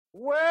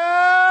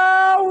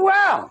Well,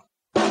 well.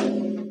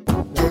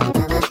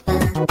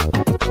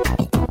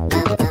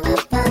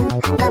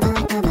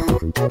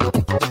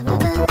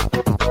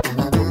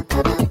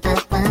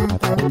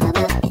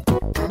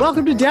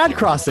 Welcome to Dad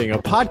Crossing, a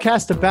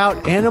podcast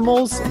about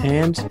animals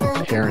and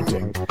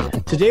parenting.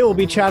 Today we'll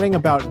be chatting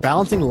about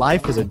balancing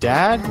life as a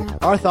dad,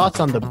 our thoughts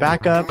on the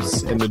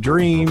backups and the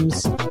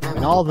dreams,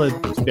 and all the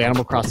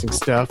Animal Crossing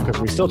stuff,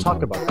 because we still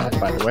talk about that,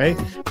 by the way.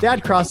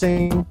 Dad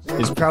Crossing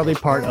is proudly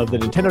part of the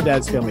Nintendo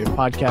Dads family of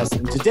podcasts,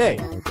 and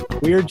today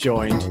we are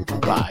joined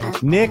by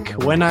Nick,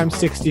 when I'm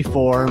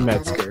 64,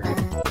 Metzger.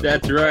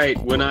 That's right.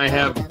 When I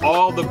have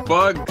all the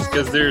bugs,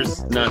 because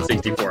there's not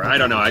 64. I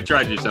don't know. I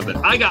tried to do something.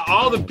 I got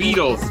all the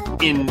Beatles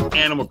in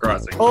Animal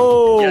Crossing.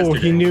 Oh,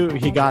 yesterday. He knew.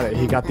 He got it.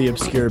 He got the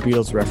obscure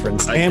Beatles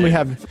reference. And we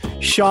have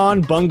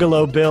Sean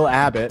Bungalow Bill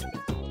Abbott.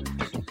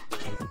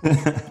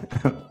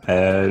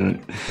 I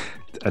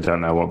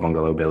don't know what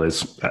Bungalow Bill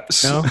is.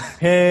 No?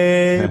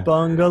 Hey,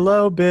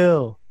 Bungalow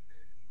Bill.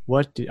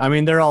 I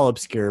mean, they're all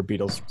obscure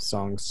Beatles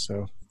songs,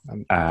 so...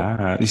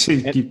 you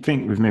see, you'd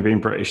think with me being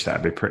British,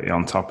 that'd be pretty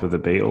on top of the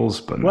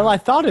Beatles, but well, I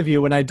thought of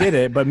you when I did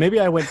it, but maybe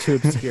I went too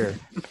obscure.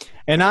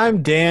 And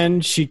I'm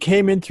Dan. She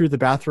came in through the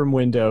bathroom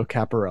window,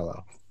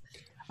 Caparello.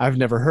 I've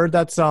never heard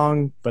that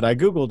song, but I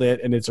Googled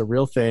it, and it's a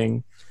real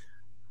thing.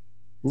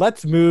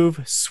 Let's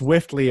move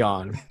swiftly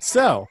on.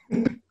 So,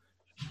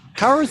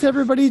 how is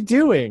everybody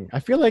doing? I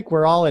feel like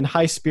we're all in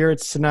high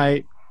spirits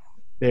tonight.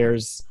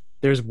 There's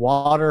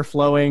water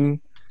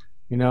flowing.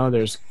 You know,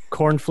 there's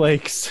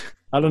cornflakes.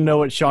 I don't know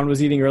what Sean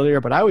was eating earlier,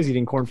 but I was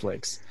eating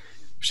cornflakes.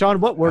 Sean,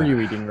 what were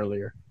you eating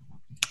earlier?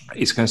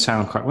 It's going to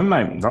sound quite... Well, it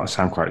might not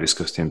sound quite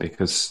disgusting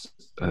because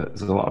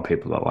there's a lot of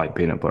people that like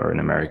peanut butter in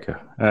America.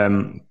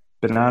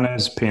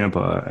 Bananas, peanut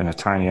butter, and a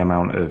tiny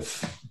amount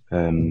of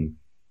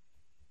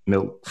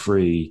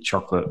milk-free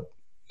chocolate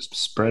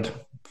spread.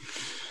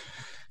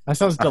 That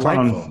sounds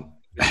delightful.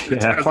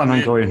 I plan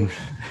on going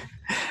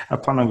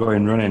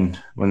running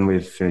when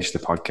we've finished the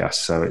podcast,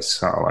 so it's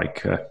sort of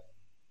like a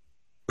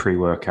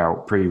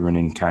pre-workout,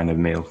 pre-running kind of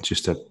meal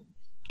just to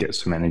get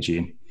some energy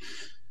in.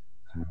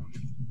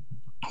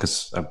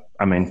 Because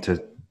I'm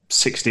into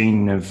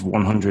 16 of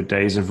 100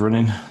 days of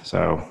running,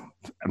 so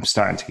I'm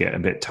starting to get a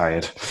bit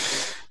tired.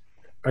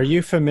 Are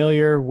you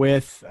familiar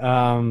with,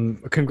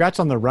 congrats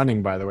on the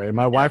running, by the way.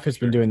 My wife has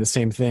been doing the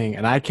same thing,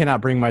 and I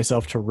cannot bring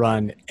myself to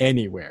run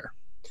anywhere.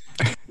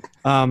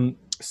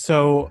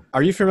 So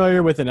are you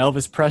familiar with an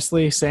Elvis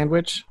Presley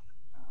sandwich?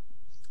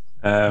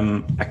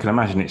 I can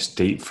imagine it's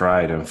deep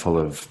fried and full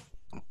of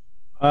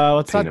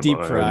it's not deep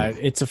fried.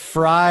 It's a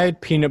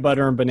fried peanut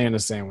butter and banana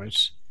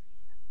sandwich.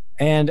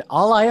 And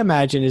all I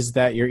imagine is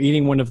that you're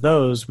eating one of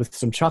those with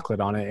some chocolate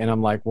on it. And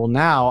I'm like, well,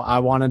 now I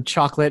want a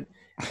chocolate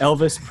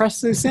Elvis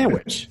Presley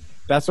sandwich.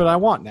 That's what I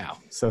want now.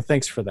 So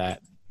thanks for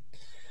that.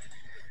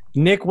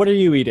 Nick, what are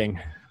you eating?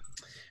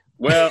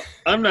 Well,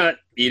 I'm not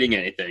eating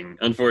anything,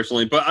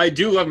 unfortunately, but I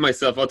do love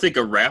myself. I'll take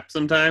a wrap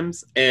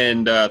sometimes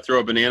and throw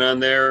a banana on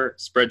there,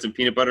 spread some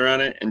peanut butter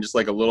on it, and just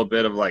like a little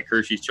bit of like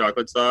Hershey's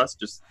chocolate sauce.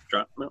 Just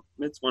drop. No,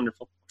 it's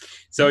wonderful.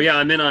 So yeah,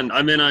 I'm in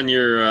on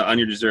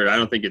your dessert. I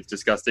don't think it's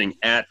disgusting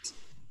at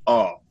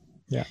all.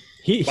 Yeah,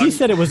 he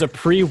said it was a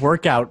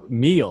pre-workout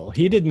meal.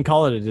 He didn't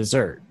call it a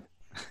dessert.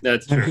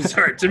 That's true.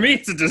 Sorry, to me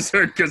it's a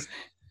dessert because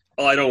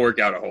I don't work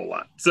out a whole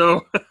lot.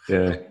 So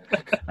yeah,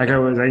 I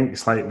think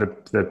it's like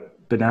the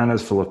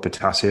banana's full of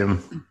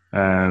potassium,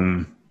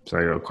 so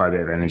you got quite a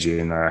bit of energy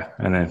in there,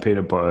 and then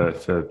peanut butter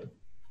for a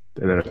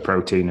bit of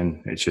protein,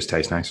 and it just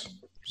tastes nice.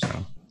 So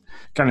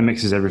kind of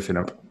mixes everything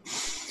up.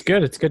 It's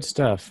good. It's good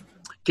stuff.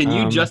 Can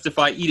you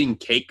justify eating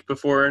cake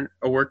before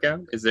a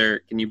workout?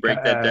 Can you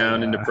break that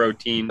down into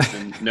proteins?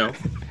 And no,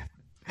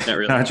 not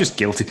really. No, just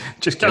guilty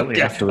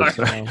okay. Afterwards.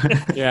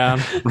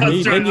 Yeah.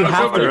 Then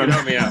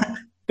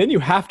you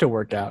have to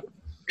work out.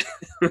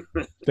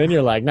 Then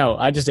you're like, no,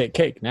 I just ate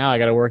cake. Now I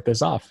got to work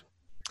this off.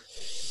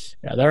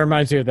 Yeah, that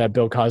reminds me of that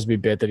Bill Cosby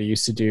bit that he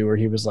used to do where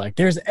he was like,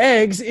 there's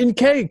eggs in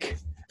cake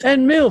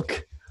and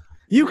milk.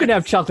 You can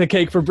have chocolate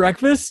cake for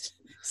breakfast.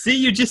 See,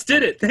 you just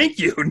did it. Thank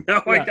you.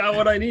 Now I got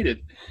what I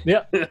needed.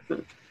 Yeah.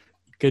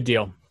 Good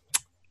deal.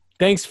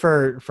 Thanks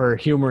for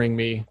humoring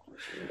me,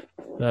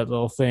 that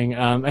little thing.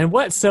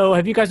 So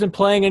have you guys been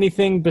playing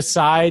anything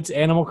besides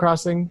Animal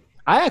Crossing?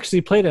 I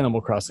actually played Animal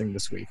Crossing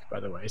this week,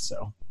 by the way,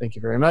 so thank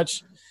you very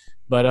much.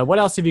 But what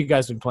else have you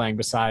guys been playing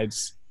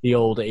besides the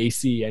old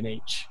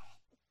ACNH?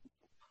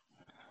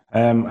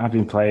 I've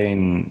been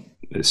playing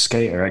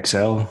Skater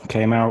XL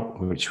came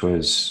out, which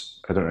was,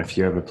 I don't know if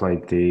you ever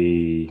played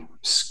the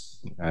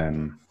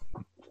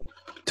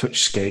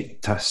touch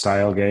skate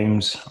style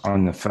games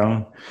on the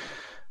phone.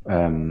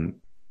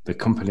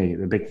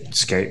 The big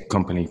skate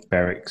company,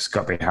 Berrick's,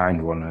 got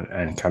behind one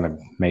and kind of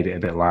made it a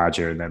bit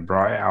larger and then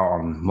brought it out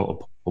on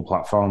multiple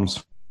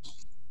platforms.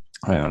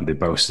 They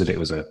boasted it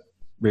was a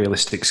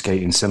realistic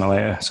skating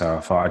simulator, so I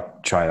thought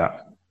I'd try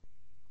that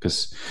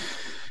because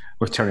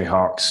with Tony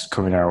Hawk's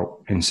coming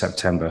out in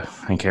September,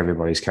 I think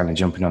everybody's kind of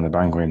jumping on the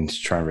bandwagon to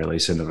try and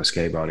release another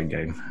skateboarding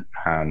game,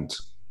 and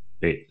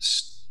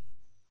it's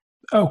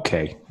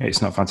okay.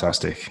 It's not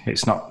fantastic.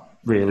 It's not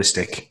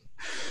realistic.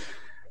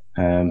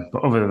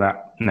 But other than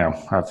that, no,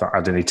 I've not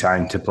had any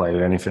time to play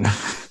with anything.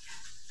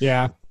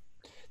 Yeah,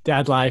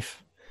 dad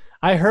life.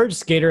 I heard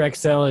Skater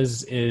XL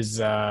is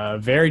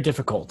very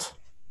difficult.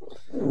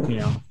 You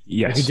know,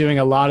 Yes. you're doing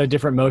a lot of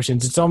different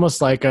motions. It's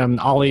almost like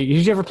Ollie.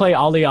 Did you ever play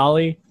Ollie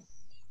Ollie?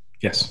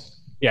 Yes.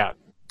 Yeah,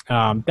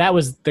 that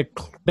was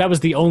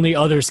the only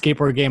other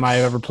skateboard game I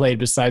ever played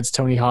besides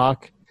Tony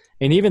Hawk,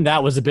 and even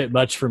that was a bit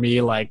much for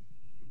me. Like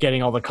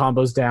getting all the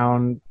combos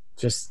down.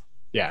 Just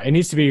yeah, it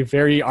needs to be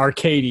very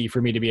arcadey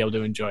for me to be able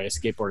to enjoy a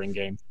skateboarding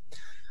game.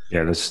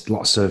 Yeah, there's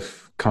lots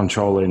of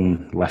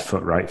controlling left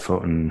foot, right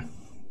foot, and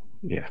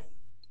yeah.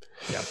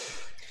 Yeah.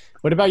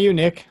 What about you,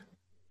 Nick?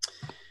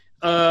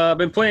 I've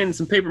been playing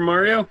some Paper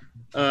Mario.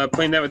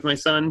 Playing that with my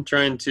son,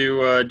 trying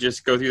to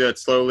just go through that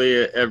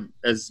slowly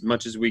as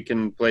much as we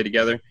can play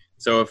together.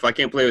 So if I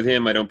can't play with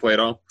him, I don't play at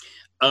all.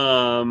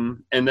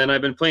 And then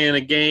I've been playing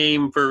a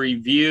game for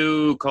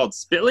review called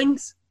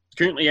Spitlings. It's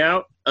currently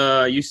out.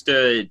 Used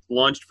to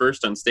launched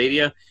first on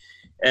Stadia,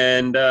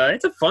 and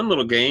it's a fun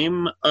little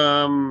game.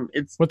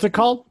 What's it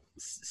called?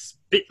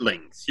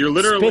 Spitlings. You're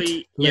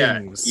literally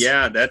Spitlings.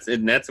 yeah. That's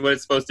what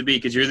it's supposed to be,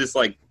 because you're this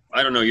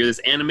you're this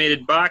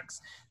animated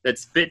box that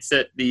spits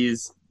at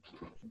these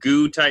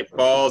goo type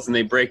balls, and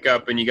they break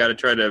up, and you got to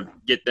try to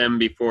get them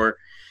before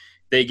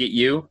they get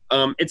you.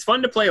 It's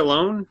fun to play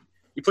alone.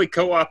 You play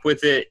co-op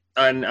with it,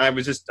 and I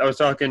was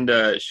talking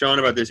to Sean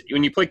about this.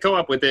 When you play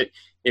co-op with it,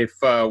 if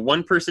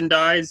one person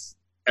dies,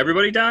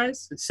 everybody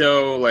dies.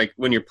 So like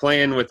when you're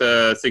playing with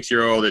a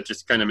 6-year-old, it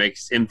just kind of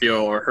makes him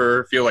or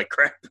her feel like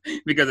crap,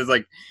 because it's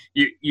like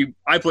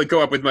I play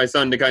co-op with my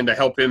son to kind of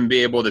help him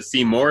be able to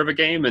see more of a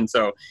game. And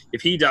so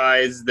if he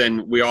dies,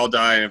 then we all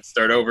die and have to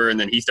start over, and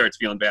then he starts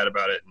feeling bad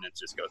about it, and it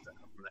just goes down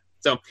from there.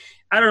 So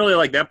I don't really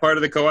like that part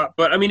of the co-op,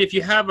 but I mean, if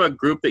you have a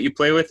group that you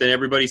play with and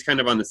everybody's kind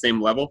of on the same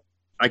level,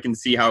 I can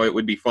see how it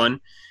would be fun.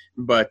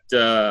 But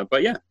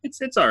yeah,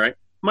 it's all right.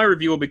 My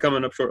review will be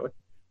coming up shortly.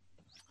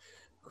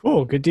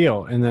 Cool, good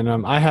deal. And then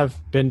I have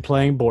been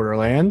playing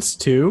Borderlands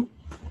 2.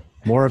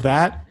 More of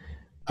that.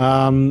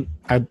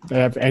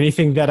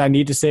 Anything that I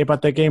need to say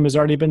about that game has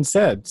already been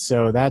said,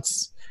 so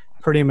that's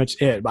pretty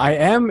much it. I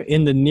am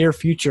in the near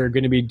future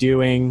going to be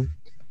doing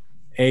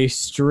a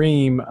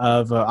stream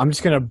of I'm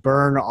just going to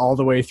burn all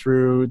the way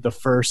through the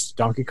first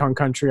Donkey Kong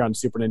Country on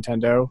Super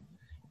Nintendo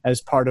as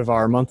part of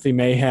our monthly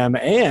mayhem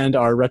and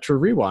our retro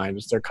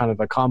rewinds. They're kind of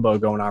a combo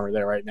going on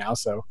there right now.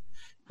 So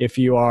if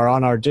you are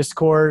on our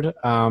Discord,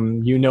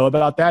 you know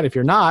about that. If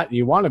you're not,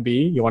 you want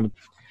to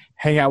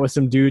hang out with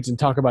some dudes and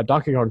talk about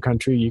Donkey Kong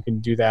Country, you can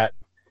do that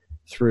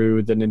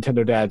through the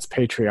Nintendo Dad's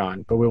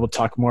Patreon. But we will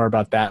talk more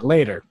about that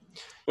later.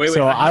 Wait.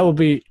 I will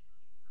be...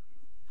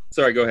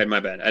 Sorry, go ahead. My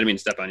bad. I didn't mean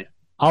to step on you.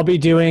 I'll be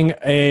doing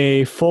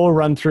a full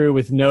run-through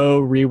with no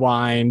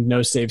rewind,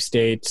 no save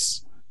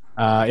states.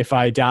 If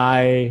I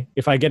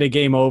get a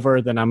game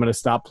over, then I'm going to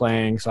stop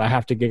playing. So I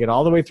have to get it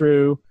all the way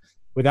through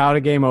without a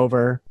game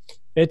over.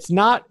 It's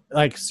not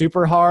like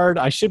super hard.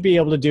 I should be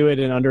able to do it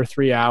in under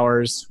 3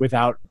 hours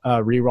without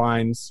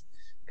rewinds,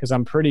 because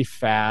I'm pretty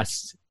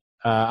fast.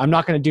 I'm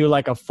not going to do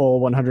like a full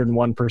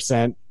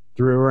 101%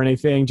 through or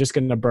anything. Just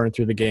going to burn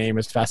through the game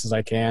as fast as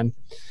I can.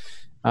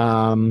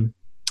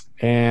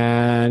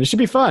 And it should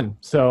be fun.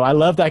 So I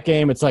love that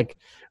game. It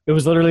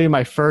was literally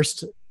my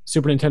first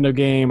Super Nintendo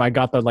game. I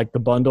got the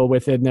bundle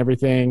with it and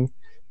everything.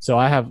 So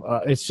I have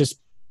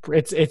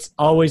it's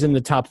always in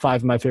the top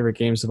 5 of my favorite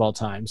games of all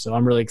time. So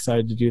I'm really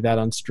excited to do that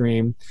on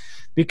stream,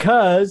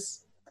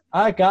 because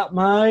I got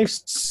my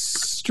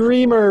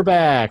streamer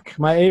back,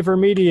 my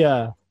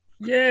AverMedia.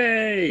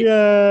 Yay!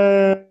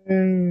 Yay!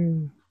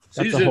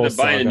 So you just ended up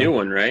buying a new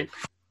one, right?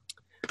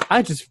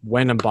 I just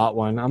went and bought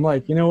one. I'm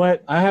like, you know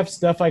what? I have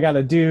stuff I got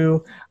to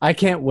do. I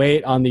can't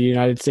wait on the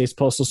United States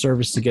Postal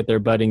Service to get their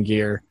budding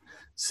gear.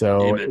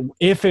 So Amen.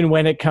 If and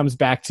when it comes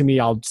back to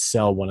me, I'll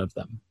sell one of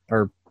them,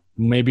 or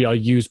maybe I'll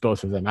use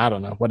both of them. I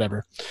don't know.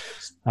 Whatever.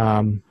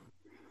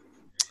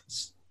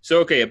 So,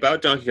 okay,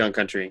 about Donkey Kong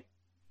Country.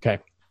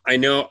 Okay. I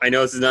know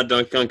this is not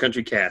Donkey Kong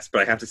Country cast,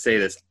 but I have to say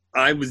this.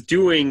 I was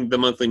doing the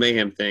monthly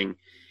mayhem thing.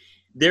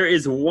 There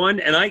is one,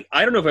 and I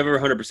don't know if I've ever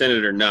 100%ed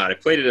it or not. I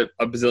played it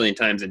a bazillion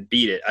times and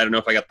beat it. I don't know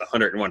if I got the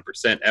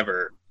 101%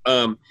 ever.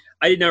 I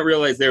did not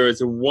realize there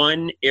was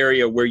one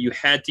area where you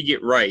had to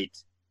get right,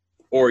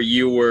 or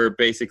you were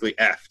basically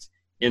effed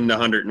in the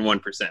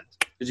 101%.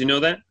 Did you know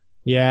that?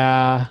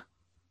 Yeah.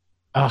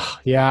 Oh,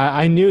 yeah.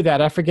 I knew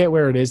that. I forget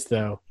where it is,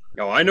 though.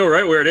 Oh, I know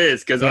right where it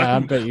is, because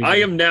Yeah, I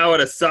am now at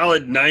a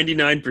solid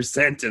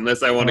 99%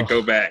 unless I want to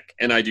go back,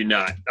 and I do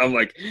not. I'm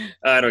like,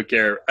 I don't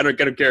care. I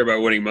don't care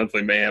about winning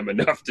monthly mayhem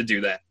enough to do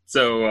that.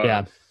 So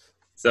Yeah.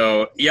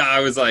 So yeah,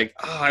 I was like,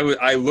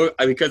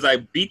 because I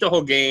beat the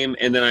whole game,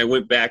 and then I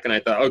went back and I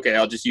thought, okay,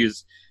 I'll just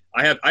use.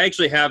 I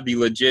actually have the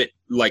legit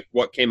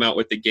what came out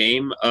with the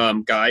game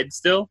guide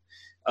still.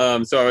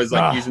 So I was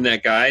using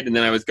that guide, and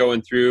then I was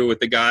going through with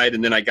the guide,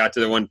 and then I got to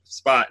the one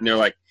spot, and they're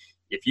like,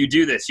 if you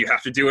do this, you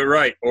have to do it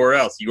right, or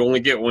else you only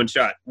get one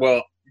shot.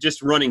 Well,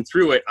 just running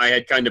through it, I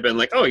had kind of been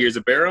like, oh, here's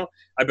a barrel.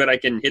 I bet I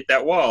can hit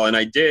that wall. And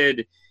I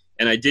did.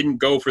 And I didn't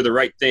go for the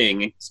right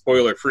thing,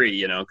 spoiler free,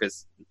 you know,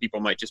 because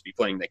people might just be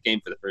playing that game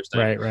for the first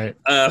time. Right.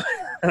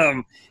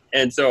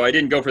 And so I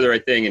didn't go for the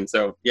right thing. And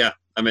so, yeah,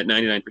 I'm at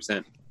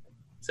 99%.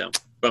 So,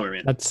 bummer,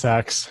 man. That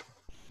sucks.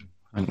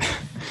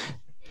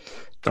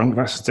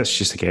 That's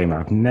just a game.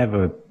 I've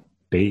never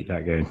beat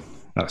that game.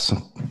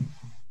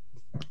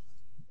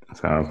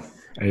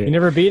 You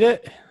never beat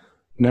it?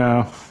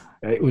 No.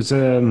 It was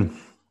the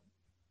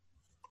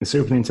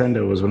Super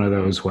Nintendo was one of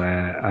those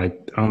where I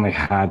only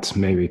had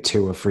maybe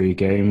 2 or 3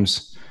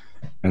 games,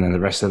 and then the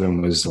rest of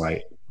them was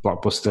like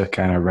Blockbuster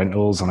kind of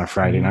rentals on a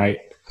Friday night.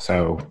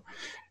 So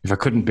if I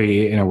couldn't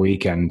beat it in a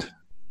weekend,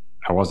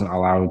 I wasn't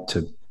allowed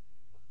to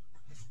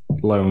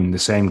loan the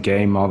same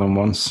game more than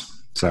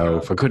once. So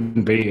if I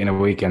couldn't beat it in a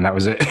weekend, that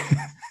was it.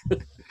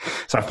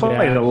 So I've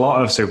played a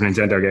lot of Super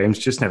Nintendo games,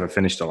 just never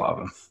finished a lot of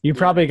them. You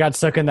probably got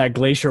stuck in that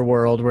Glacier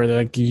world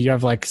where you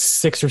have like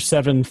 5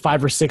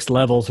 or 6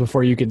 levels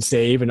before you can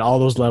save, and all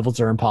those levels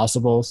are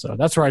impossible. So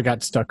that's where I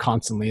got stuck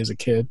constantly as a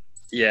kid.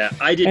 Yeah,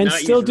 I did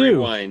not use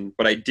Rewind,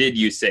 but I did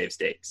use save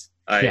states.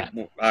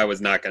 I was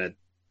not going to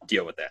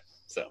deal with that.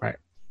 So right.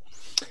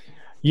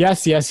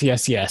 Yes.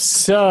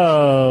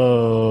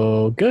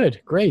 So good,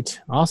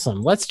 great,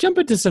 awesome. Let's jump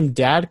into some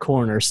dad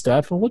corner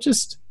stuff, and we'll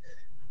just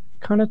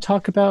kind of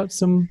talk about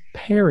some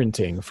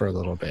parenting for a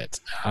little bit.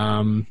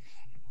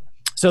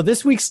 So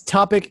this week's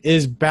topic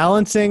is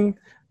balancing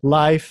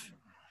life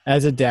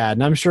as a dad.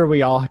 And I'm sure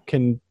we all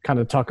can kind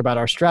of talk about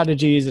our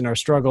strategies and our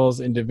struggles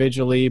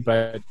individually,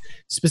 but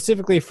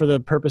specifically for the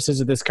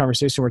purposes of this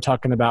conversation, we're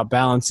talking about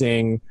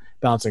balancing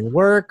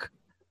work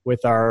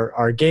with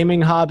our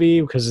gaming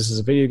hobby, because this is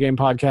a video game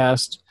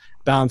podcast,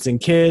 balancing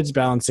kids,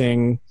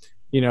 balancing,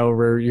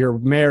 your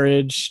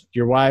marriage,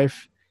 your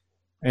wife,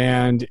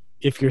 and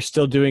if you're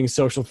still doing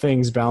social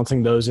things,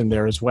 balancing those in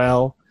there as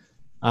well.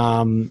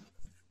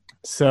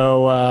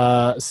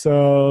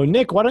 So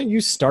Nick, why don't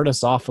you start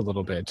us off a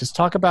little bit? Just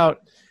talk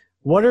about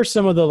what are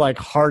some of the like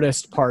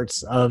hardest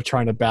parts of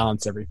trying to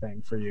balance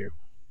everything for you?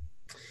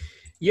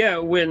 Yeah,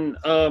 when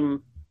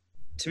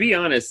to be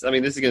honest, I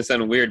mean, this is going to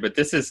sound weird, but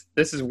this is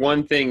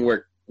one thing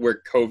where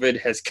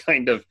COVID has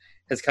kind of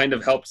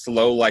helped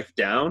slow life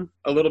down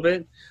a little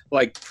bit.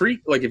 Like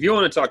if you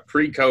want to talk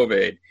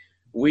pre-COVID,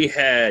 we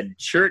had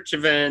church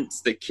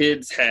events. The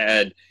kids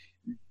had,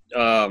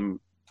 Ariel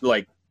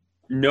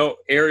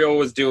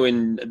was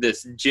doing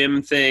this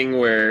gym thing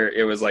where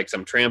it was like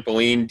some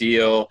trampoline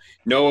deal.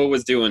 Noah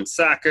was doing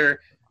soccer.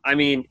 I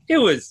mean, it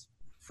was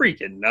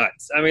freaking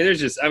nuts. I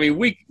mean,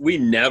 we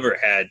never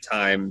had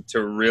time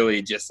to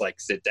really just like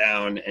sit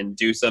down and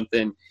do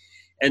something.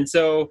 And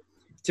so,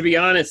 to be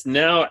honest,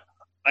 now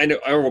I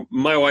know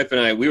my wife and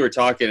I, we were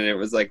talking, and it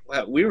was like,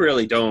 well, we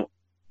really don't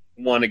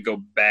want to go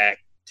back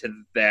to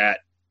that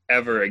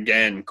ever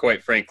again,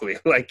 quite frankly.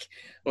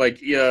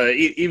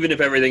 Even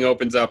if everything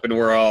opens up and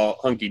we're all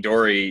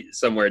hunky-dory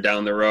somewhere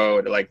down the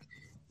road, like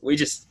we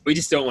just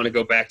don't want to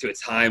go back to a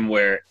time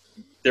where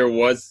there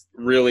was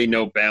really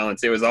no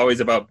balance. It was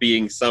always about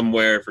being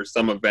somewhere for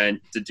some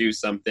event to do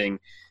something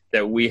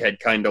that we had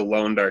kind of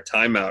loaned our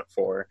time out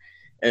for.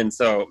 And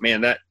so,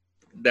 man,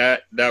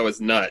 that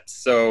was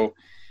nuts. So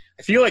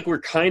I feel like we're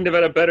kind of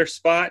at a better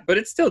spot, but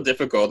it's still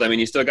difficult. I mean,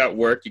 you still got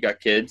work, you got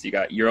kids, you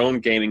got your own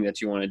gaming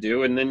that you want to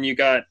do. And then you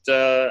got,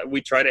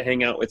 we try to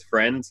hang out with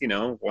friends,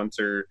 once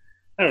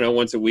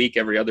a week,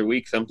 every other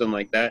week, something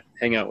like that.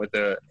 Hang out with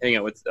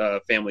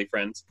family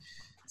friends.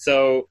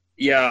 So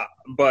yeah,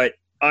 but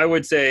I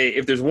would say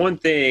if there's one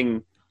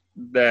thing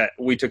that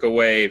we took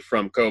away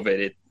from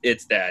COVID,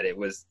 it's that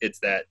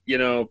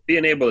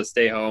being able to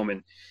stay home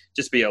and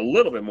just be a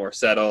little bit more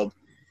settled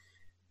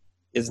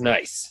is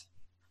nice.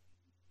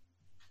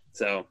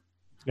 So,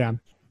 yeah,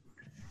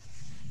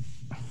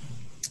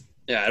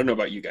 I don't know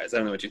about you guys. I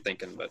don't know what you're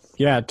thinking, but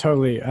yeah,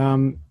 totally.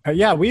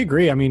 We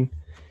agree. I mean,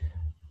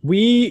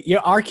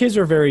 our kids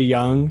were very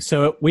young,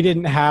 so we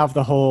didn't have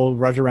the whole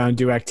run around,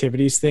 do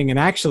activities thing. And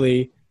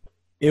actually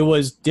it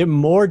was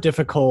more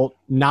difficult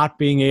not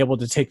being able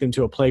to take them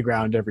to a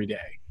playground every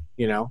day,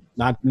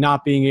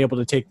 not being able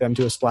to take them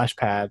to a splash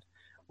pad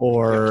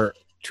or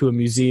to a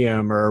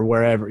museum or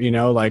wherever,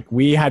 like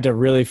we had to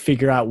really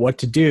figure out what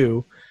to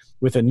do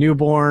with a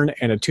newborn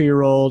and a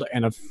 2-year-old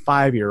and a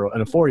 5-year-old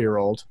and a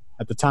 4-year-old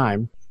at the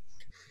time.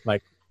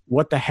 Like,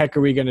 what the heck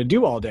are we going to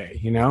do all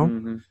day,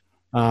 Mm-hmm.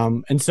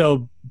 And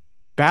so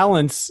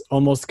balance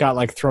almost got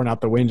like thrown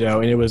out the window,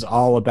 and it was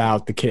all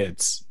about the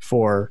kids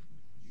for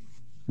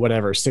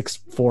whatever,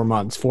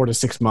 4 to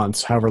 6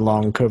 months, however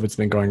long COVID's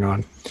been going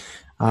on.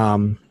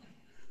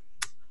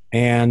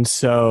 And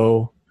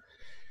so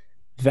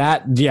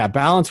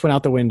balance went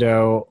out the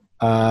window.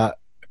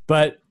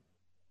 But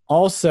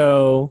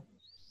also,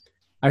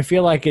 I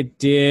feel like it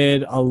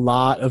did a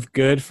lot of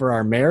good for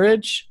our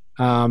marriage.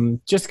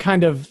 Just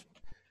kind of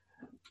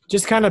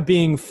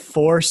being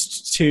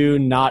forced to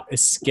not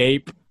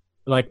escape,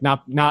 like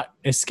not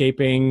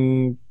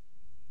escaping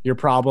your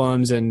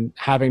problems and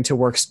having to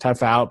work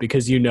stuff out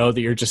because that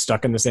you're just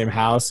stuck in the same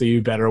house, so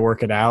you better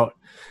work it out.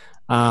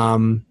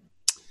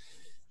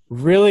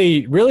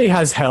 really, really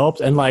has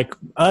helped. And like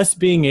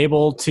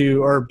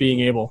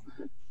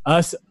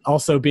us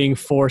also being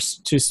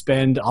forced to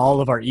spend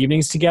all of our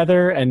evenings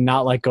together and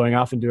not like going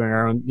off and doing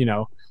our own,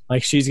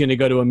 like she's going to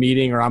go to a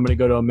meeting or I'm going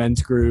to go to a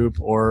men's group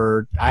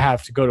or I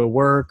have to go to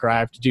work or I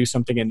have to do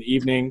something in the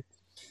evening.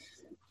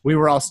 We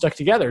were all stuck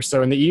together.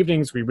 So in the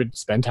evenings we would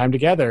spend time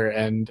together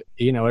and,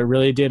 it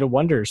really did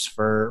wonders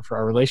for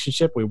our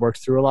relationship. We worked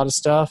through a lot of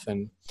stuff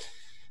and,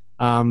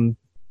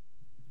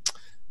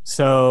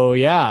 so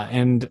yeah.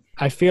 And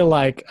I feel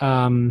like,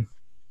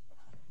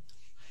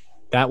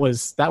 that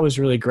was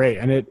really great.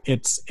 And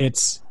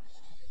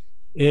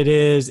it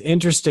is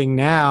interesting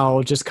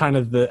now, just kind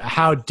of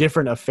how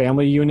different a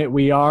family unit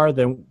we are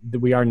than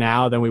we are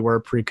now than we were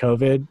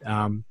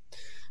pre-COVID.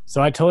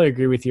 So I totally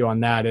agree with you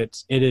on that.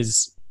 It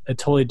is a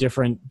totally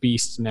different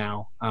beast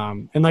now.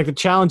 And like the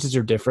challenges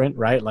are different,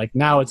 right? Like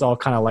now it's all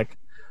kind of like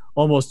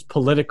almost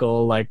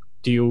political. Like,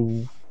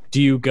 do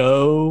you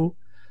go,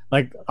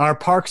 like our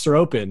parks are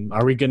open.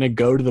 Are we going to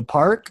go to the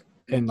park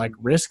and like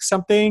risk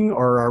something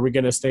or are we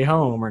going to stay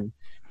home? Or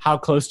how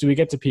close do we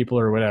get to people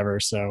or whatever?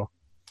 So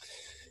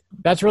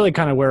that's really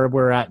kind of where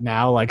we're at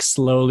now, like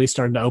slowly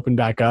starting to open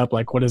back up.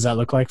 Like, what does that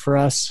look like for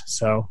us?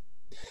 So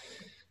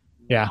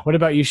yeah. What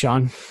about you,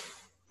 Sean?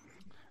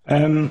 I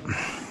don't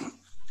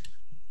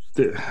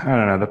know.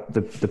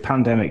 The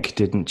pandemic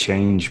didn't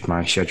change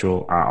my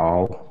schedule at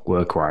all,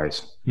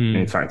 work-wise.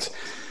 In fact,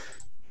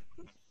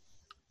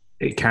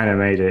 it kind of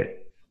made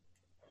it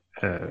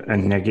a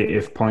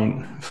negative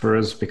point for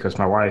us because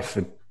my wife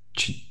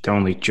she'd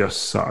only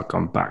just sort of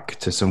gone back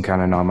to some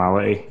kind of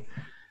normality.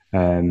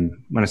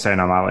 When I say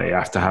normality,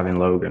 after having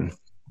Logan,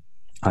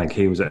 like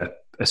he was at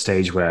a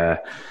stage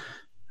where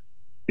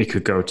he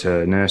could go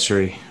to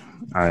nursery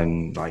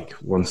and like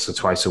once or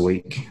twice a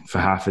week for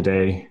half a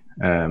day.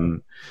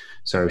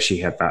 So she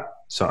had that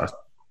sort of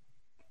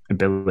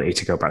ability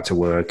to go back to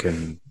work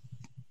and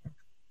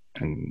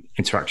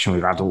interaction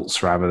with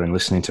adults rather than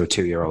listening to a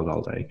 2-year-old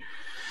all day.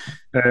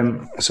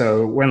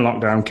 So when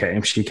lockdown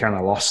came, she kind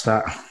of lost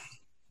that.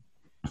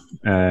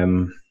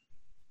 And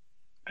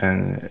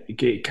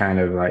it kind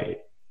of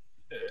like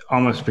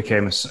almost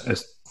became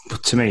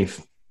to me,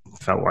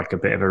 felt like a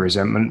bit of a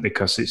resentment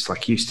because it's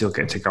like you still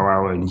get to go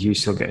out and you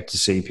still get to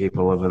see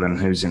people other than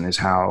who's in his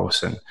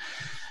house. And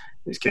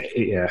it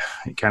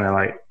kind of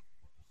like,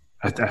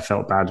 I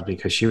felt bad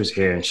because she was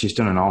here and she's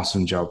done an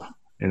awesome job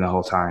in the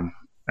whole time.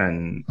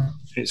 And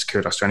it's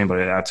kudos to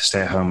anybody that had to stay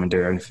at home and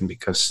do anything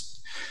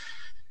because,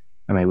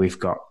 I mean, we've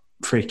got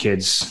 3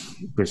 kids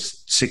with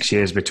 6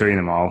 years between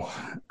them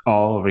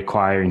all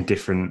requiring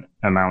different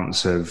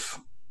amounts of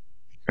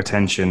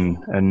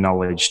attention and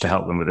knowledge to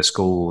help them with the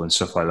school and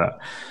stuff like that.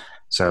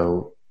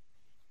 So,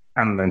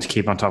 and then to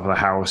keep on top of the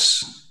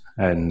house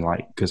and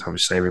like, because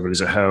obviously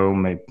everybody's at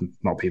home, maybe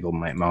more people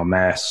make more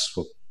mess.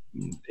 Well,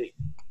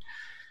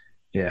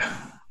 it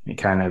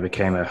kind of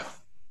became a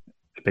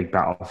big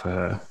battle for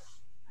her.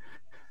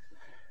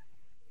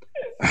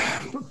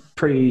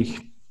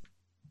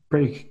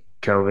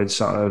 Pre-COVID,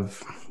 sort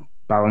of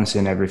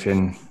balancing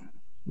everything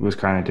was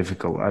kind of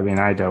difficult. I mean,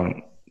 I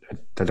don't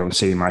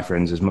see my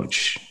friends as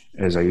much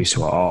as I used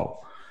to at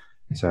all.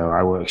 So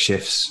I work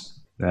shifts.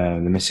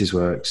 The missus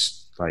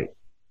works like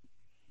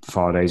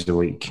 4 days a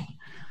week.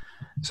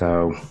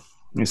 So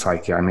it's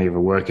like I'm either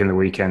working the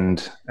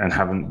weekend and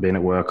haven't been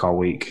at work all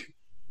week,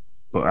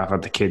 but I've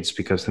had the kids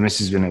because the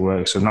missus has been at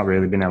work. So I've not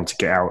really been able to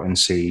get out and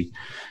see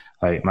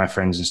like my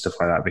friends and stuff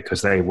like that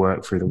because they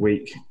work through the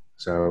week.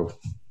 So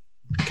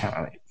kind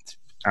of like,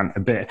 I'm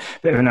a bit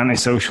of an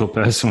antisocial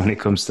person when it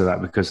comes to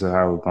that because of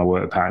how my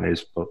work pattern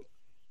is. But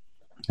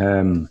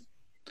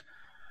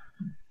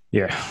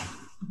yeah.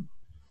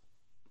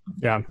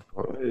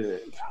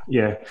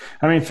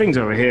 I mean, things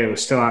over here are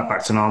still out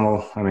back to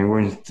normal. I mean,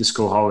 we're in the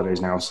school holidays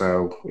now,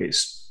 so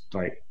it's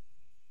like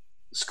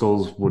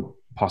schools would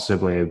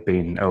possibly have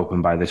been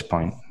open by this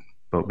point,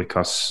 but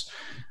because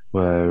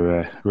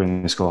we're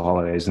in the school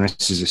holidays and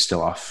this is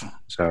still off,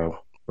 so.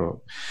 But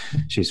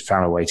she's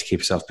found a way to keep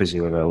herself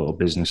busy with her little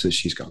business that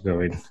she's got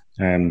going,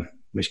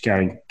 which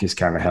just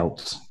kind of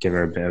helped give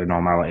her a bit of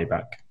normality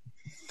back.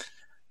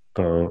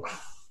 But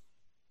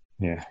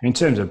yeah, in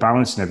terms of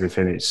balancing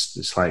everything,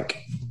 it's like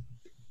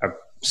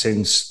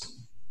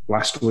since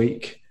last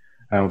week,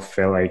 I don't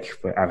feel like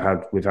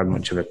we've had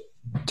much of a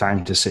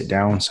time to sit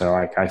down. So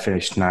like I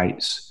finished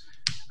nights,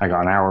 I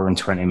got an hour and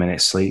 20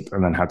 minutes sleep,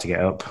 and then had to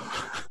get up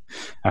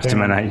after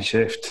my night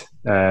shift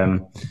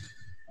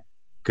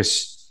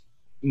because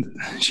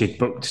she'd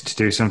booked to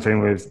do something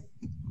with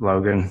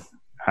Logan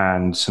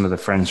and some of the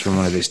friends from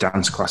one of his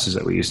dance classes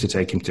that we used to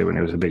take him to when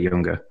he was a bit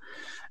younger.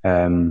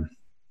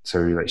 So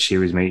like she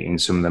was meeting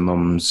some of the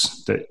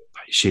mums that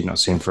she'd not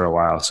seen for a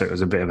while. So it was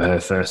a bit of her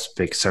first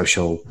big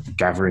social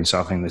gathering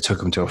sort of thing. They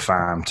took him to a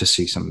farm to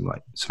see some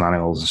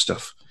animals and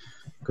stuff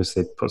because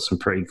they'd put some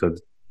pretty good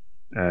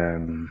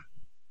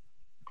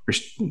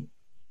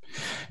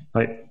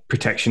like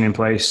protection in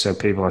place, so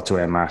people had to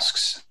wear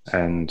masks,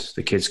 and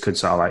the kids could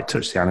sort of like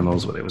touch the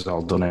animals, but it was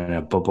all done in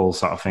a bubble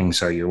sort of thing,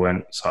 so you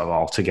weren't sort of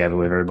all together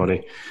with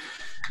everybody.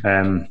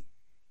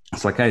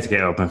 It's like I had to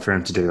get open for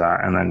him to do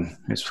that, and then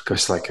it's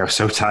because like I was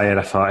so tired.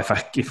 I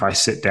thought if I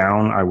sit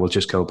down, I will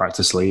just go back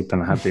to sleep.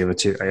 And I had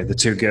the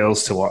two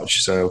girls to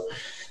watch, so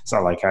it's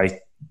not like I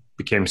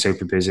became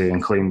super busy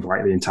and cleaned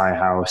like the entire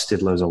house,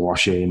 did loads of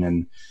washing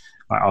and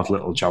like odd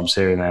little jobs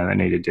here and there that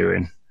needed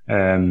doing.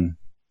 But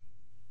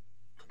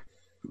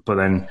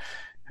then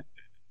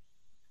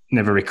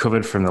never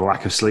recovered from the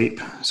lack of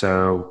sleep.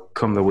 So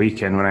come the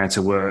weekend when I had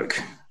to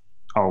work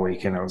all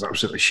weekend, I was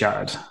absolutely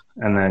shattered.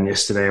 And then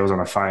yesterday I was on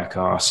a fire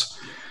course.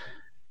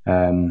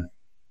 So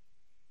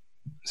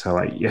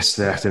like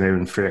yesterday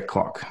afternoon,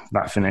 3:00,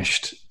 that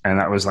finished. And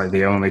that was like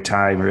the only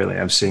time really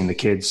I've seen the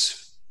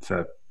kids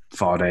for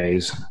 4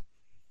 days.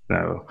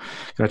 So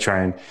gotta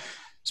try and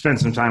spend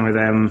some time with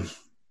them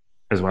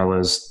as well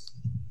as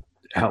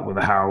help with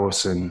the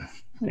house. And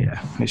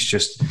yeah, it's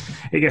just,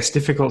 it gets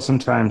difficult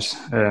sometimes.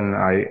 And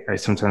I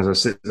sometimes I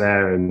sit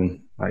there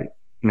and like,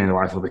 me and the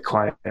wife will be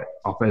quiet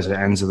opposite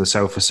ends of the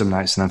sofa some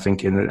nights, and I'm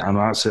thinking that I'm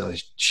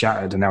absolutely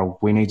shattered, and now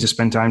we need to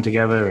spend time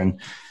together.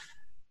 And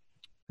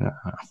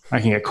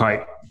I can get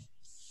quite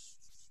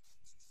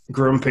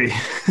grumpy.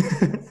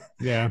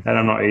 Yeah, and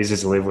I'm not easy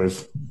to live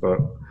with, but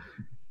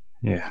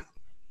yeah.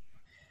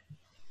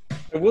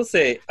 I will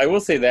say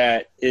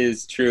that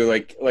is true.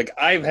 Like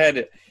I've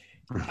had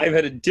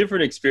a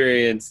different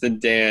experience than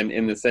Dan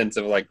in the sense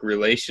of like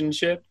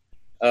relationship,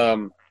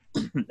 and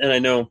I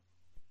know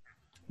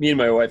me and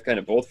my wife kind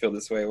of both feel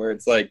this way, where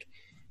it's like,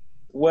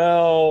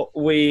 well,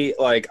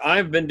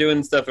 I've been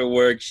doing stuff at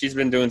work, she's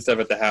been doing stuff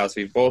at the house,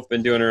 we've both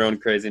been doing our own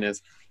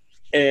craziness,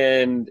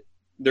 and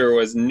there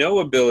was no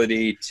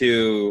ability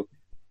to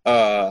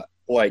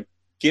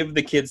give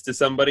the kids to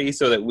somebody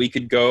so that we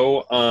could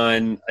go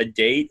on a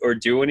date or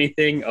do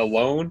anything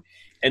alone.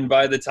 And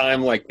by the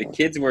time like the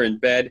kids were in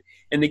bed,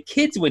 and the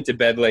kids went to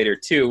bed later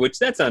too, which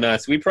that's on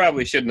us, we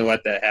probably shouldn't have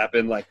let that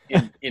happen. Like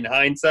in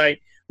hindsight,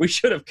 we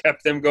should have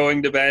kept them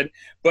going to bed.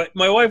 But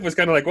my wife was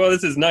kind of like, well,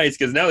 this is nice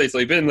because now they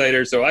sleep in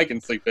later so I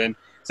can sleep in.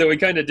 So we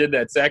kind of did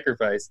that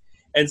sacrifice.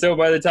 And so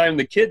by the time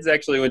the kids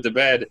actually went to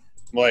bed,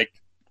 like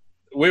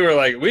we were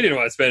like, we didn't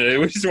want to spend it.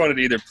 We just wanted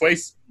to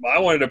I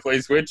wanted to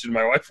play Switch and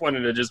my wife wanted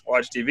to just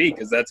watch TV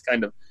because that's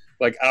kind of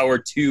like our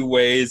two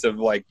ways of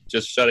like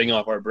just shutting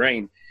off our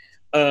brain.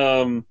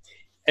 And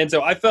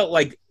so I felt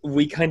like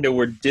we kind of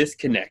were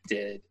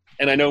disconnected.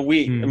 And I know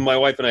my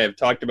wife and I have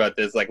talked about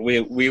this. Like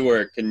we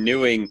were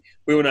canoeing.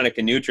 We went on a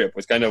canoe trip. It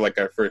was kind of like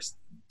our first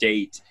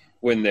date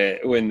when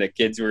the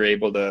kids were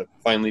able to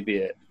finally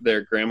be at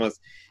their grandma's.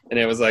 And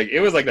it was like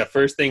the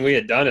first thing we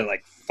had done in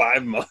like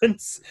 5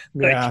 months.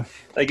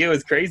 Like it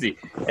was crazy.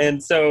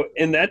 And so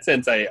in that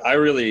sense, I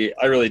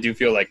really do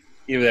feel like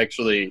it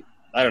actually,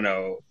 I don't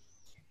know,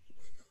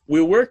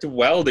 we worked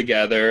well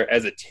together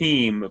as a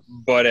team,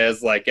 but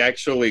as like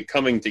actually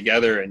coming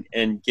together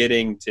and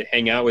getting to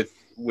hang out with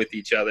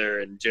each other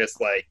and just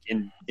like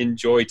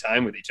enjoy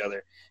time with each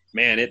other,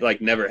 man, it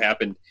like never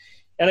happened.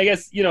 And I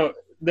guess, you know,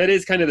 that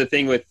is kind of the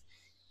thing with,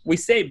 we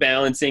say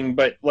balancing,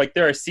 but like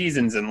there are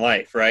seasons in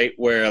life, right?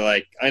 Where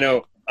like, I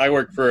know I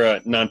work for a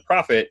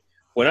nonprofit.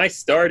 I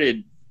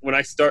started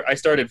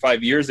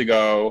 5 years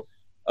ago,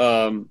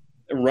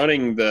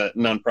 running the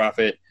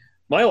nonprofit.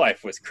 My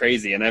life was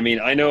crazy. And I mean,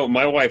 I know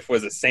my wife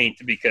was a saint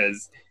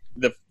because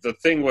the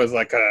thing was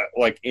like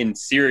in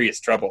serious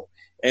trouble.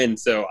 And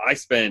so I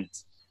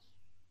spent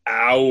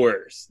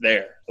hours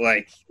there,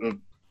 like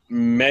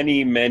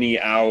many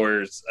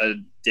hours a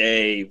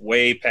day,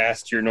 way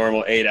past your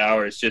normal 8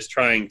 hours, just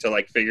trying to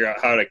like figure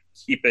out how to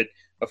keep it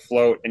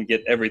afloat and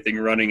get everything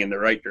running in the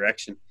right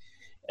direction.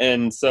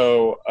 And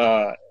so,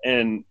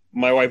 and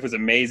my wife was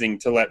amazing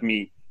to let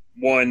me,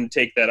 one,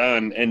 take that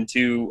on, and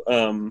two,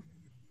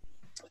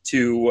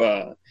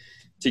 to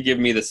give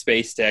me the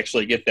space to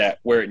actually get that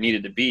where it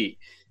needed to be.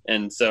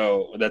 And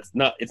so it's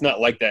not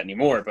like that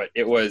anymore, but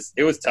it was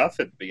tough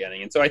at the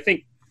beginning. And so I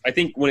think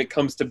when it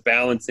comes to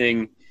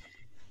balancing,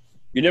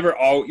 you're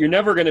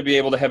never going to be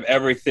able to have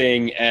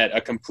everything at a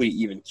complete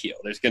even keel.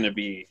 There's going to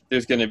be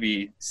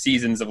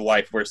seasons of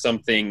life where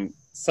something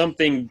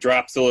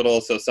drops a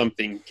little, so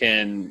something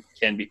can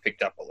be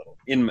picked up a little,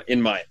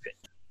 in my opinion.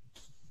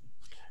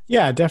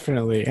 Yeah,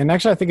 definitely. And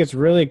actually, I think it's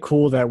really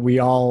cool that we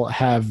all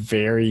have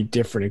very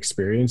different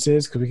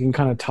experiences, because we can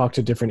kind of talk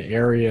to different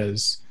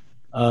areas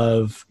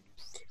of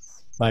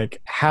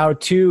like how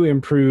to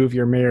improve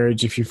your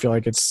marriage if you feel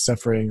like it's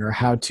suffering, or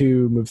how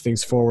to move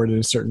things forward in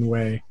a certain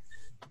way.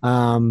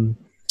 And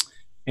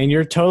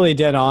you're totally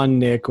dead on,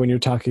 Nick, when you're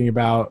talking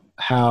about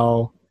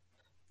how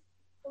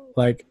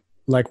like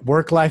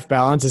work-life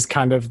balance is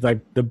kind of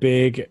like the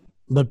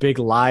big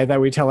lie that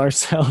we tell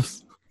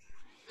ourselves.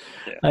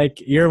 Yeah.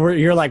 Like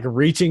you're like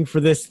reaching for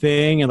this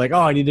thing and like,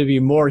 oh, I need to be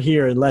more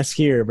here and less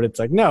here. But it's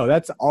like, no,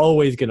 that's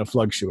always going to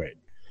fluctuate.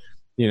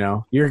 You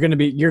know, you're going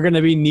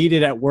to be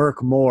needed at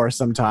work more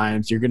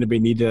sometimes. You're going to be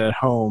needed at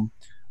home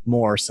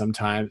more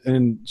sometimes.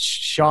 And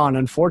Sean,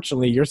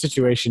 unfortunately, your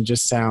situation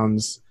just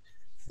sounds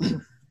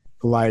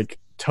like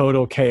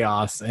total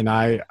chaos, and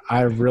I'm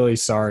really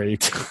sorry.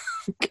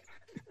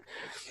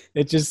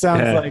 It just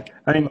sounds like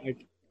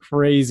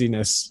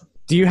craziness.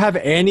 Do you have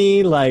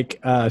any like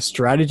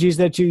strategies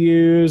that you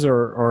use,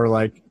 or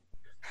like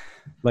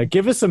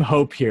give us some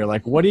hope here?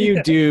 Like, what do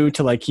you do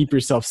to like keep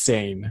yourself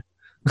sane?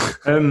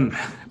 But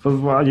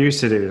what I used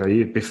to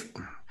do,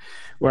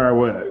 where I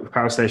work,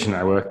 power station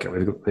I work at,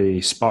 with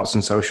the Sports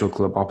and Social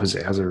Club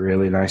opposite has a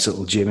really nice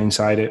little gym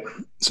inside it.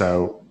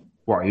 So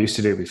what I used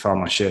to do before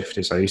my shift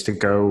is I used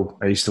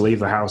to leave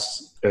the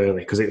house early,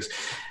 because it's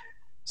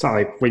not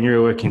like when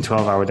you're working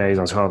 12-hour days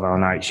or 12-hour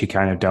nights, you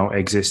kind of don't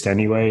exist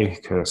anyway.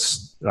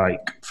 Because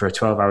like for a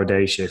 12-hour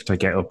day shift, I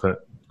get up at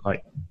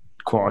like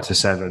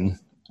 6:45,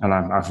 and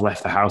I've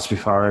left the house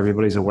before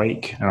everybody's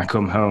awake, and I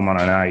come home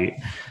on a night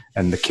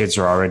and the kids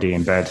are already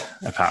in bed,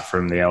 apart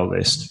from the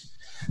eldest.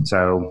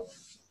 So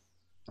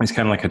it's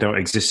kind of like I don't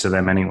exist to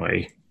them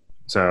anyway.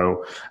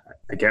 So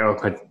I get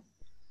up.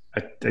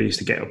 I used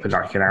to get up at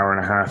like an hour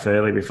and a half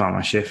early before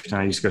my shift, and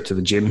I used to go to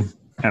the gym,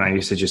 and I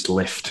used to just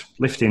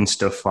lifting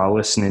stuff while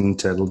listening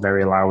to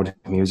very loud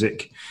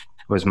music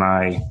was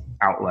my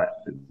outlet.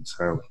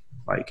 So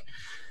like,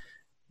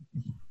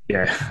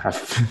 yeah,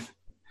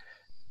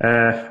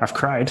 I've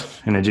cried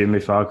in a gym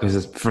before because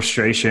of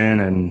frustration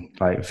and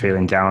like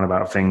feeling down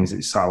about things.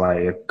 It's sort of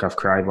like I've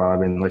cried while I've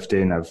been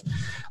lifting.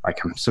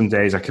 Some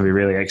days I can be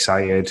really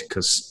excited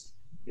because,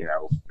 you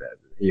know,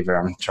 either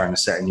I'm trying to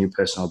set a new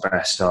personal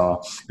best,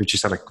 or we've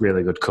just had a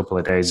really good couple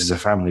of days as a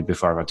family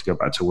before I've had to go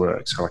back to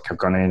work. So like I've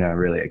gone in and I'm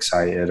really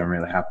excited. I'm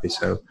really happy.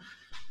 So,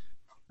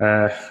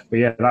 but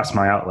yeah, that's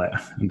my outlet.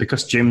 And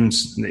because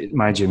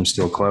my gym's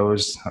still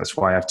closed, that's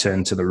why I've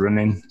turned to the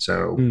running.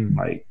 So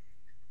like,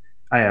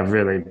 I have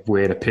really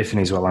weird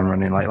epiphanies while I'm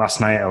running. Like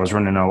last night I was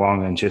running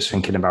along and just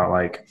thinking about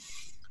like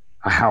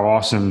how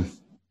awesome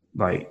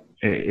like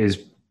it is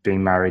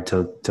being married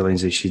to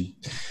Lindsay. She,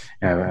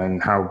 you know,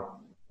 and how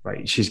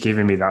like she's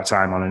giving me that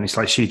time on, and it's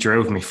like she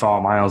drove me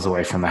 4 miles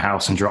away from the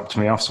house and dropped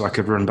me off so I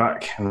could run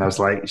back. And I was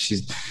like,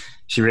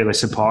 she really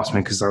supports me,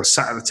 because I was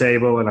sat at the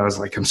table and I was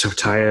like, I'm so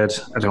tired.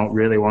 I don't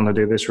really want to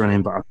do this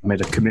running, but I've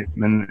made a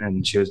commitment.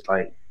 And she was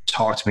like,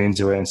 talked me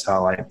into it and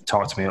started like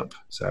talked me up.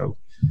 So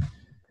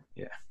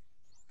yeah.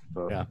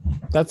 But, yeah,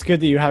 that's good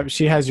that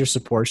she has your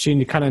support.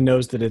 She kind of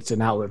knows that it's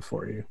an outlet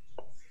for you.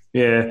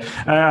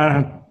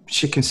 Yeah.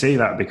 She can see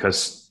that,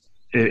 because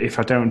if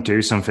I don't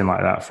do something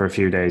like that for a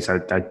few days,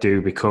 I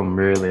do become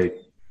really,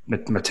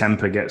 my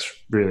temper gets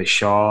really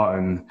short,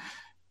 and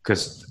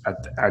because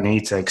I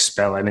need to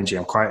expel energy.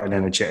 I'm quite an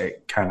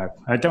energetic kind of,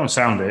 I don't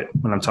sound it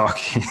when I'm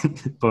talking,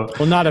 but.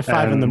 Well, not at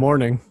 5 in the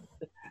morning.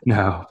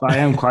 No, but I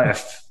am quite a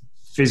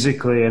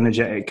physically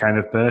energetic kind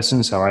of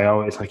person. So I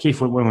always, like,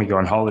 when we go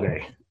on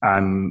holiday,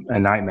 I'm a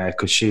nightmare,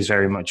 because she's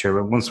very much,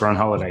 once we're on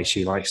holiday,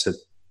 she likes to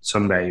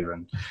sunbathe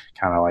and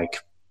kind of like,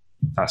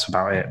 that's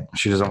about it.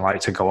 She doesn't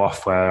like to go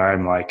off where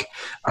I'm like,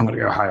 I'm going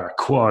to go hire a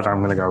quad. I'm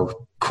going to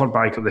go quad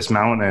bike up this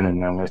mountain,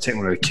 and I'm going to take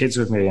one of the kids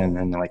with me. And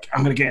then like,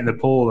 I'm going to get in the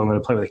pool. I'm going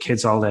to play with the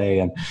kids all day.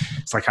 And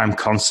it's like, I'm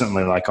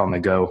constantly like on the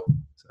go.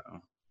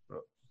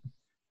 So,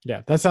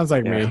 yeah, that sounds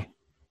like me.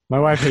 My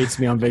wife hates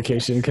me on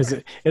vacation, because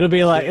it'll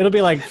be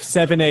like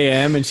 7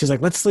 a.m. and she's like,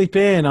 let's sleep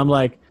in. I'm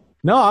like,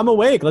 no, I'm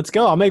awake. Let's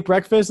go. I'll make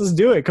breakfast. Let's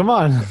do it. Come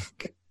on.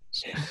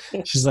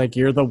 She's like,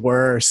 you're the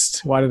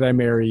worst. Why did I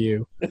marry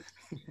you?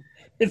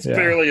 It's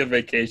barely a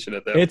vacation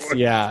at that point.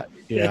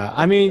 Yeah.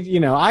 I mean, you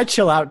know, I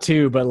chill out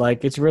too, but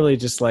like, it's really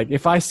just like,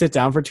 if I sit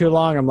down for too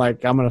long, I'm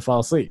like, I'm going to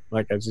fall asleep.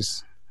 Like,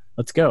 let's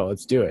go,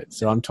 let's do it.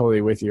 So I'm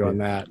totally with you on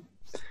that.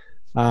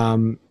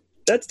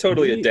 That's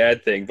totally a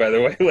dad thing, by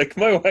the way. Like,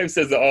 my wife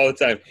says that all the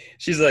time.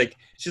 She's like,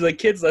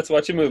 kids, let's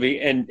watch a movie,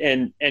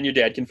 and your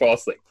dad can fall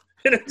asleep.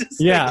 And I'm just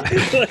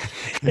like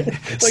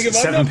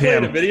if I'm not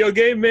playing a video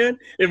game, man,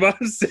 if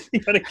I'm sitting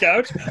on a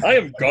couch, I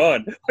am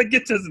gone. Like,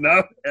 it does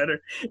not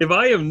matter. If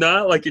I am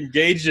not like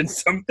engaged in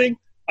something,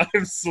 I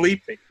am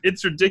sleeping.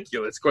 It's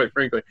ridiculous, quite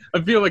frankly.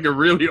 I feel like a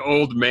really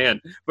old man,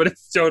 but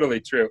it's totally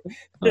true.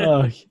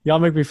 Y'all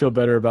make me feel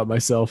better about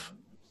myself.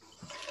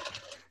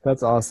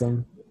 That's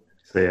awesome.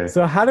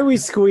 So how do we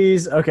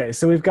squeeze? Okay,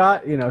 so we've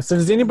got, you know, so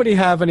does anybody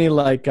have any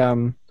like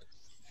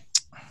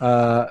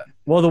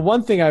well, the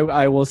one thing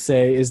I will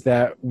say is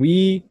that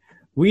we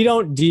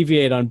don't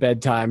deviate on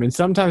bedtime, and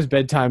sometimes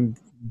bedtime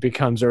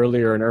becomes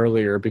earlier and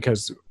earlier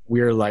because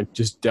we're like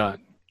just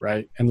done,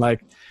 right? And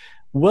like,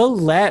 we'll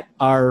let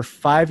our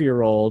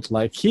 5-year-old,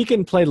 like, he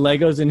can play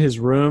Legos in his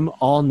room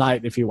all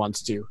night if he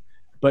wants to,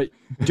 but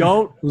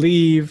don't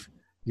leave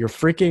your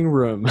freaking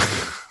room.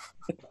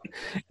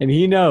 And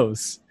he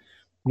knows,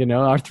 you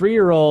know, our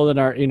 3-year-old and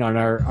our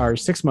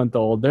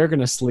 6-month-old, they're going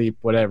to sleep,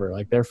 whatever,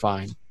 like, they're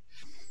fine.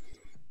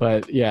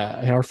 But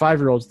yeah, our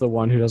 5-year-old's the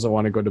one who doesn't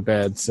want to go to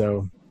bed.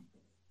 So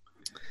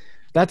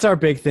that's our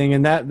big thing.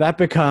 And that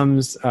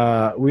becomes,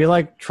 we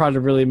like try to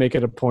really make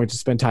it a point to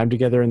spend time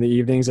together in the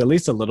evenings, at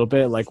least a little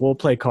bit. Like, we'll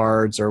play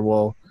cards, or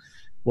we'll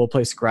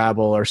play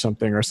Scrabble or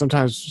something, or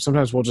sometimes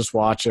we'll just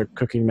watch a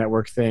Cooking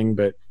Network thing.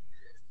 But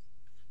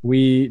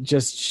we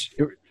just,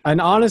 And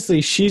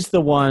honestly, she's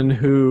the one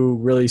who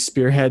really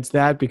spearheads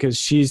that because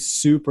she's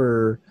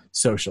super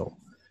social.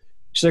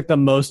 She's like the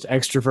most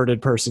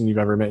extroverted person you've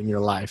ever met in your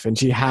life, and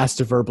she has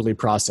to verbally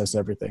process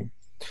everything.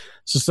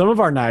 So some of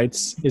our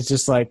nights it's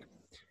just like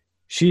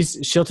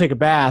she'll take a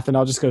bath and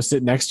I'll just go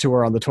sit next to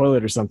her on the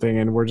toilet or something,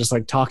 and we're just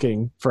like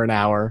talking for an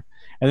hour,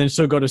 and then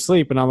she'll go to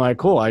sleep, and I'm like,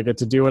 cool, I get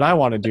to do what I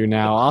want to do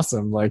now.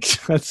 Awesome. Like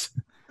that's,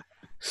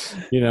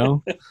 you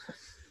know,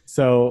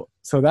 so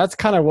that's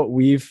kind of what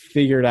we've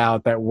figured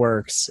out that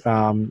works.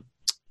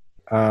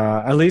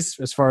 At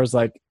least as far as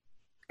like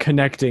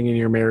connecting in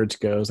your marriage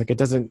goes, like it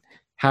doesn't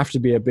have to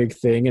be a big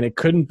thing, and it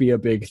couldn't be a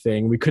big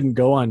thing. We couldn't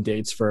go on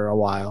dates for a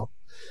while.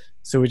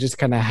 So we just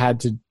kind of had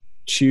to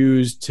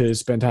choose to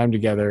spend time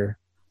together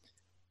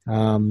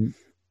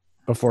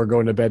before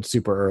going to bed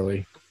super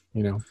early,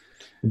 you know,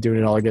 and doing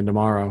it all again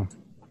tomorrow.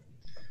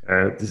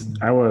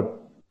 The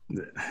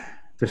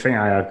thing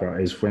I have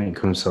got is when it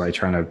comes to like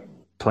trying to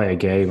play a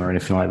game or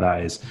anything like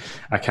that is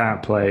I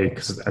can't play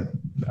because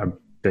I'm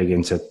big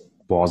into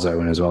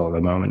Warzone as well at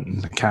the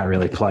moment. I can't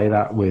really play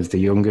that with the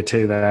younger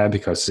two there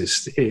because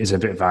it is a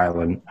bit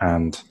violent,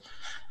 and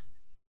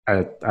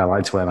I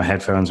like to wear my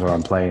headphones while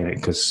I'm playing it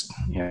because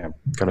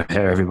got to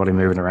hear everybody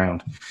moving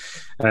around.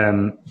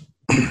 But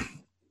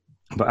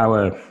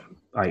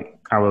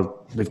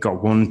we've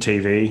got one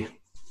TV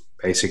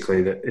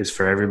basically that is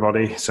for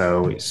everybody,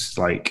 so it's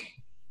like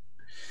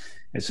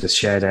it's a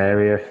shared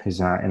area. It's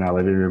not in our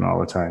living room all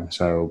the time,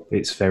 so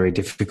it's very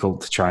difficult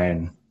to try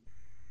and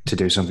to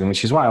do something,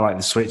 which is why I like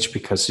the Switch,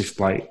 because if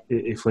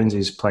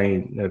Lindsay's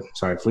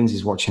if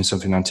Lindsay's watching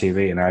something on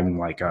TV and I'm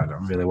like, I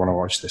don't really want to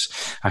watch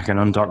this, I can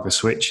undock the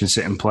Switch and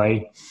sit and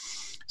play.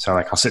 So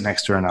like I'll sit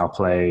next to her and I'll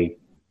play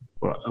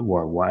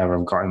whatever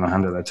I've got in my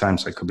hand at the time.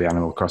 So it could be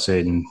Animal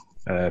Crossing,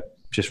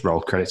 just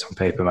roll credits on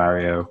Paper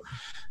Mario,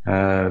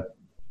 or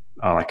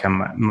like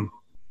I'm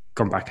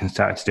gone back and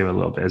started to do a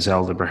little bit of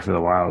Zelda Breath of the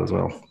Wild as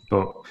well.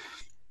 But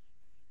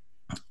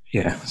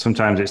yeah,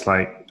 sometimes it's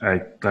like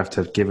I have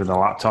to give her the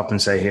laptop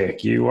and say, "Hey,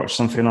 can you watch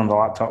something on the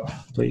laptop,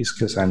 please?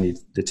 Because I need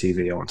the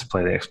TV. I want to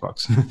play the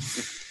Xbox."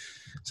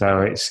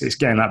 So it's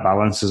getting that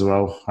balance as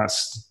well.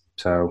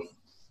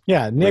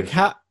 Nick.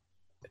 How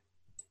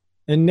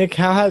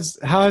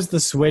has the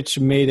Switch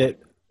made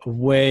it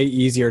way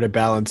easier to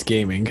balance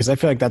gaming? Because I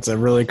feel like that's a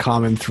really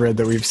common thread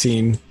that we've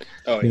seen,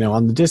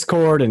 on the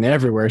Discord and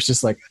everywhere. It's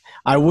just like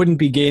I wouldn't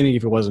be gaming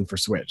if it wasn't for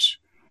Switch.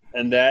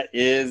 And that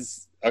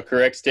is a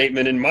correct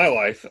statement in my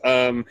life.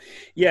 I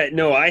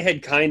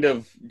had kind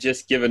of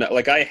just given up.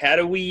 Like I had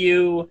a Wii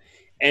U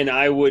and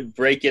I would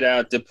break it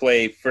out to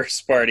play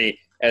first party,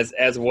 as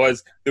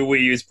was the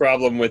Wii U's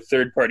problem with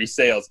third party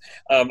sales.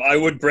 I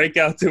would break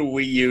out the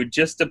Wii U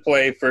just to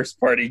play first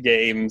party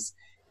games,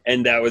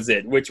 and that was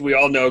it, which we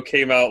all know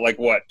came out like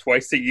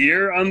twice a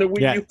year on the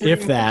Wii U?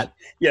 If that.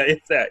 Yeah,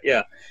 if that,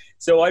 yeah.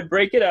 So I'd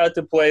break it out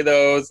to play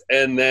those,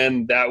 and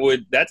then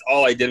that's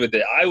all I did with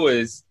it.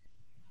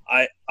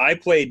 I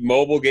played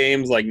mobile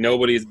games like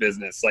nobody's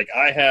business. Like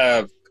I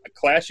have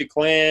Clash of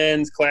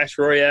Clans, Clash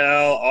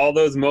Royale, all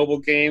those mobile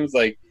games.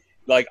 Like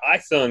I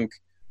sunk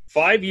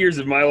 5 years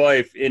of my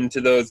life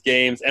into those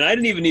games, and I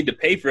didn't even need to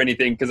pay for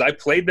anything because I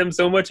played them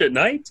so much at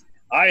night.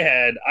 I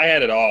had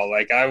it all.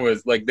 Like I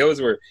was like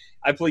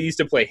used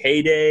to play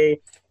Heyday,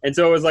 and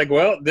so I was like,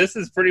 well, this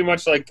is pretty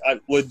much like a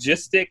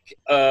logistic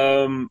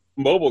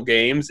mobile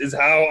games is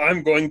how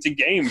I'm going to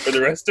game for the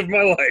rest of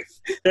my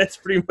life. That's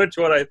pretty much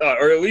what I thought,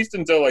 or at least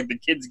until like the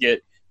kids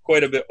get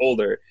quite a bit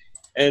older.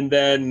 And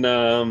then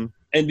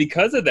and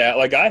because of that,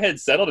 like I had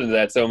settled into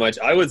that so much,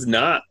 I was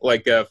not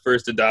like a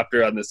first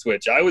adopter on the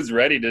Switch. I was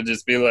ready to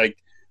just be like,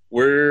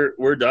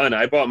 we're done.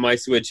 I bought my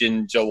Switch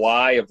in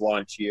July of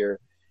launch year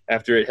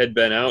after it had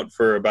been out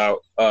for about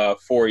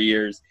 4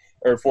 years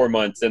or 4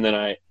 months, and then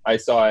I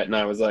saw it and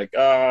I was like,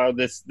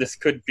 this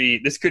could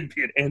be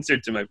an answer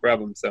to my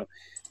problem.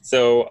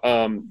 So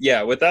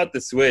without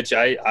the Switch,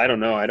 I don't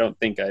know. I don't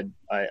think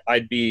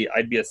I'd be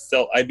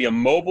a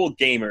mobile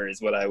gamer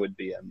is what I would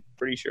be. I'm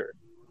pretty sure.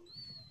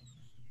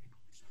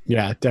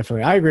 Yeah,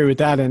 definitely. I agree with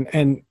that.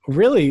 And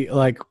really,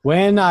 like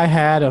when I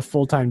had a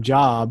full-time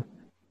job,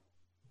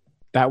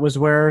 that was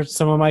where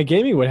some of my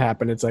gaming would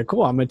happen. It's like,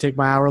 cool, I'm going to take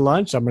my hour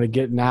lunch. I'm going to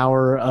get an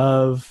hour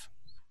of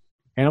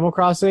Animal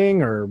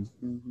Crossing or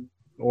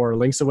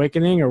Link's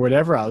Awakening or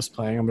whatever I was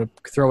playing. I'm going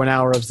to throw an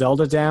hour of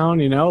Zelda down,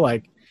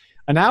 like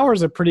an hour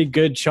is a pretty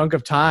good chunk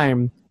of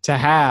time to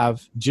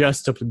have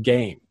just to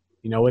game,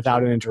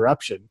 without an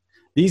interruption.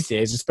 These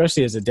days,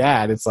 especially as a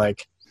dad, it's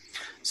like,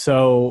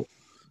 so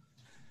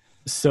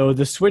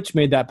the Switch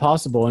made that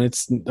possible, and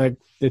it's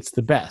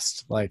the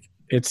best. Like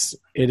it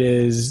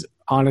is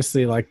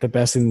honestly like the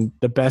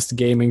best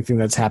gaming thing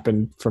that's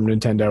happened from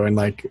Nintendo in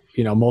like,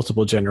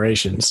 multiple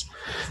generations.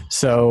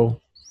 So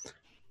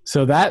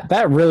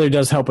that really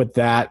does help with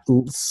that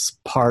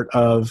part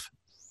of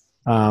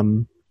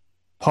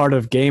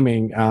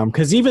gaming.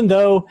 Cause even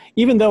though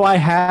I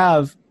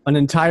have an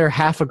entire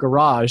half a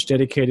garage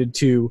dedicated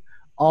to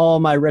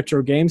all my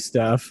retro game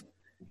stuff,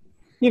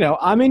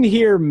 I'm in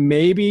here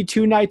maybe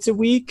 2 nights a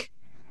week.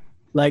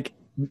 Like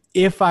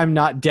if I'm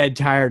not dead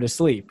tired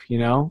asleep, you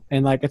know?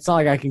 And like, it's not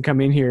like I can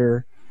come in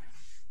here,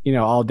 you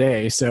know, all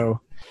day.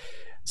 So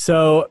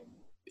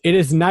it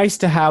is nice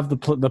to have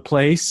the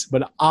place,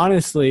 but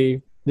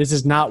honestly, this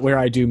is not where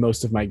I do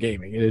most of my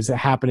gaming. It is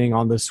happening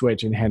on the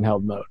Switch in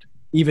handheld mode,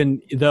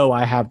 even though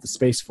I have the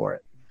space for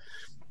it.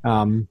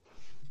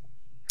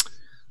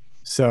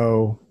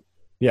 So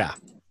yeah.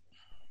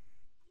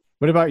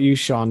 What about you,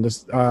 Sean?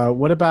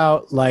 What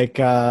about like,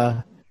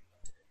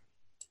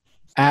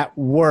 at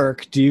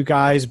work, do you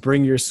guys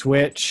bring your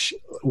Switch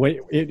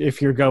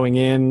if you're going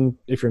in?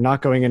 If you're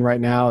not going in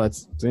right now,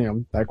 that's, you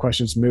know, that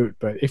question's moot.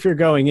 But if you're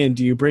going in,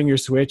 do you bring your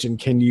Switch and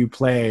can you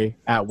play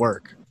at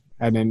work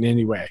and in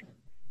any way?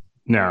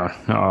 No,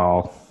 not at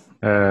all.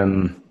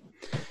 The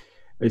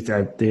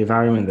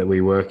environment that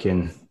we work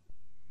in,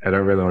 I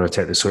don't really want to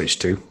take the Switch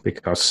to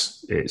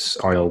because it's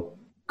oil,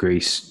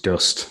 grease,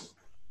 dust,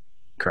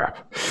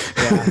 crap.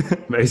 Yeah,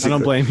 I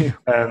don't blame you.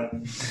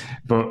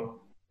 But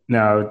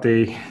no,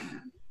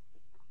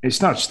 it's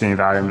not just the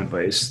environment,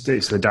 but it's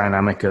the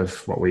dynamic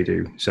of what we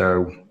do.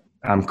 So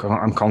I'm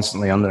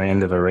constantly on the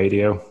end of a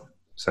radio.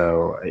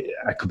 So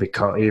I could be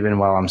caught even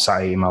while I'm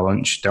sat eating my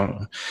lunch.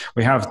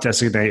 We have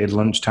designated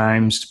lunch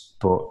times,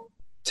 but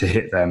to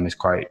hit them is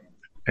quite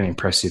an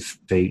impressive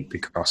feat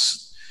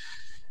because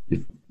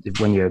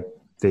when you're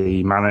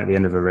the man at the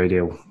end of a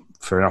radio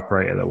for an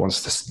operator that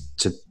wants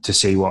to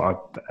see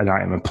what an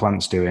item of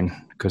plant's doing,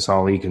 because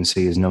all he can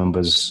see is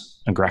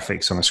numbers and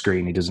graphics on a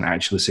screen. He doesn't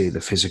actually see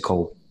the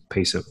physical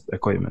piece of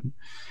equipment.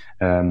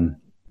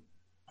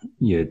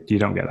 You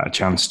don't get that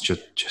chance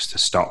just to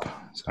stop.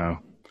 So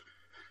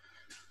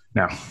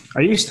no,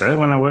 I used to,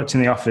 when I worked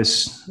in the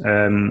office,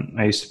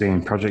 I used to be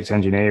in project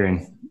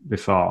engineering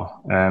before.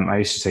 I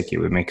used to take it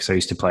with me because I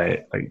used to play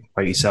it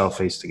like yourself.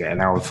 I used to get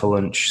an hour for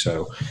lunch.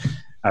 So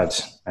I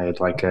had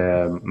like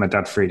my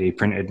dad 3D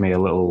printed me a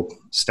little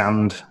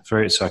stand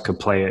for it so I could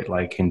play it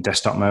like in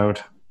desktop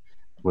mode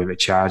with it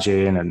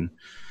charging. And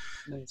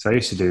so I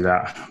used to do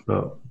that.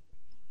 But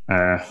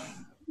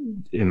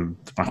in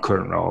my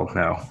current role,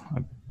 no.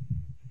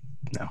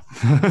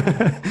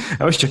 I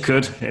wish I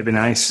could. It'd be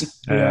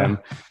nice. Yeah.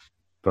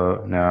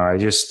 But no, I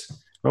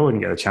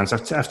wouldn't get a chance.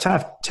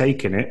 I've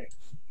taken it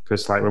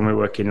because like when we're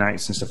working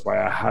nights and stuff like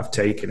that, I have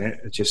taken it.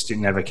 It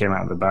never came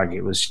out of the bag.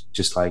 It was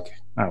just like,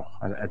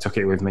 I took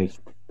it with me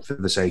for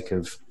the sake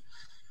of,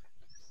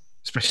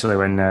 especially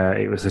when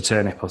it was the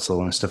turnip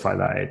hustle and stuff like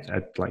that.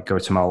 I'd like go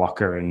to my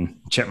locker and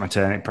check my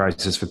turnip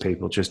prices for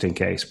people just in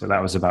case. But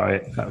that was about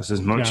it. That was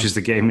as much as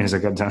the gaming as I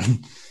got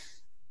done.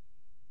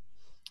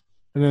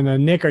 And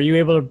then Nick, are you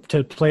able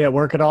to play at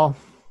work at all?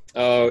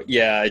 Oh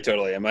yeah, I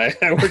totally am. I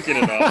work in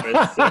an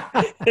office. So,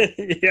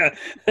 yeah,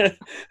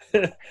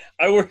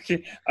 I work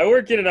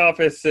in an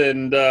office,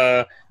 and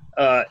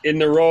in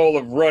the role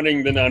of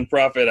running the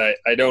nonprofit,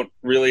 I don't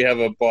really have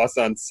a boss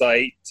on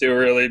site to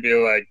really be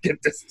like,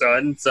 get this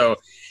done. So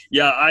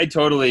yeah, I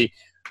totally.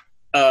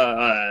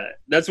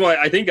 That's why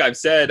I think I've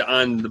said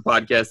on the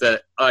podcast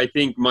that I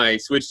think my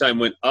switch time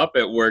went up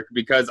at work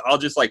because I'll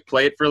just like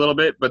play it for a little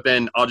bit, but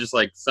then I'll just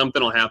like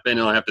something will happen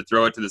and I'll have to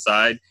throw it to the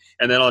side,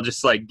 and then I'll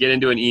just like get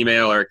into an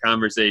email or a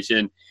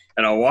conversation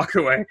and I'll walk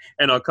away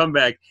and I'll come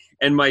back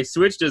and my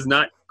switch does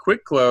not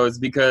quick close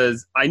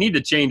because I need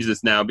to change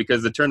this now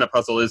because the Turnip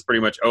Hustle is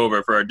pretty much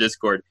over for our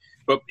Discord.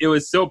 But it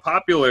was so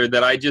popular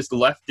that I just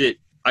left it.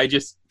 I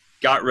just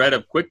got rid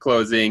of quick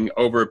closing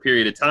over a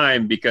period of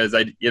time because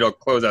it'll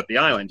close out the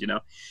island, you know?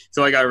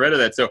 So I got rid of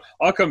that. So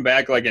I'll come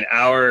back like an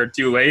hour or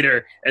two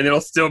later and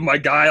my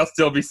guy will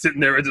still be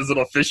sitting there with his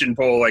little fishing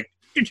pole, like,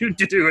 and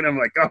I'm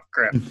like, oh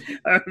crap.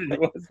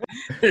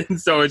 And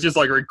so it's just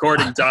like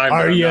recording time.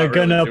 Are you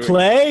gonna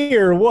play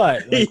or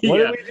what? Like, what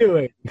are we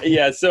doing?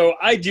 Yeah. So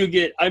I do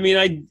get,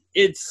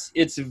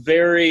 it's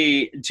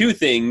very, two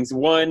things.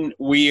 One,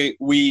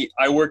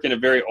 I work in a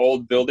very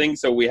old building,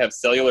 so we have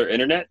cellular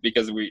internet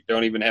because we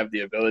don't even have the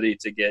ability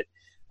to get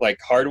like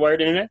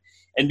hardwired internet.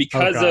 And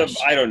because of,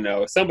 I don't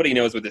know, somebody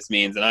knows what this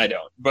means and I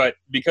don't, but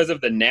because of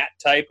the NAT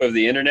type of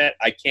the internet,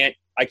 I can't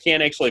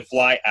actually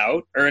fly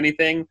out or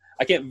anything.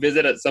 I can't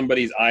visit at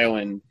somebody's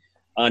island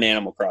on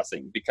Animal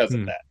Crossing because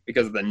of that,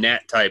 because of the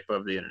NAT type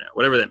of the internet,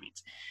 whatever that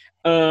means.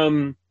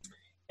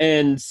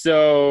 And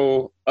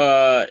so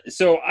I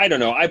don't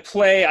know.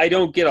 I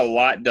don't get a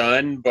lot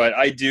done, but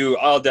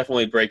I'll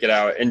definitely break it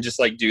out and just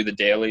like do the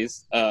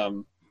dailies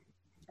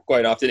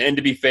quite often. And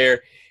to be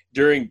fair,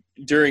 during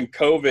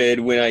COVID,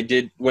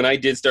 when I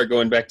did start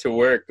going back to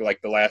work, like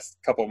the last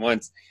couple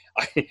months,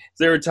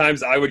 there were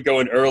times I would go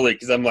in early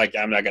because I'm like,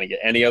 I'm not going to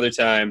get any other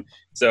time.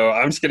 So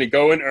I'm just going to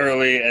go in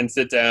early and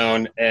sit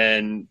down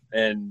and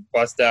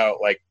bust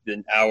out like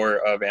an hour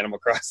of Animal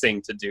Crossing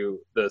to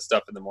do the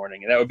stuff in the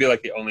morning. And that would be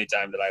like the only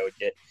time that I would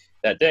get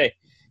that day.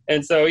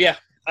 And so, yeah,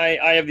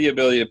 I have the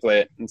ability to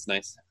play it. It's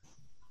nice.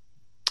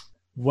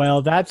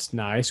 Well, that's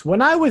nice.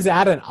 When I was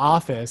at an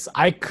office,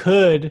 I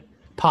could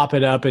pop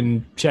it up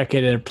and check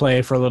it and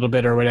play for a little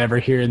bit or whatever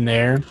here and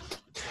there.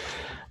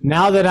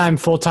 Now that I'm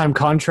full-time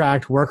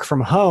contract, work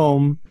from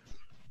home,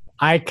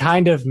 I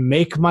kind of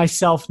make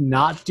myself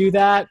not do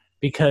that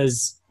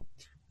because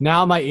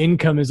now my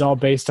income is all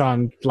based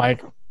on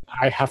like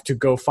I have to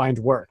go find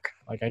work.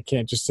 Like I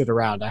can't just sit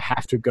around. I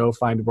have to go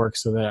find work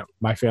so that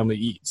my family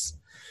eats.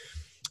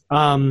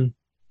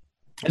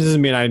 It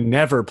doesn't mean I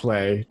never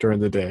play during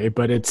the day,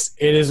 but it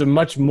is a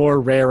much more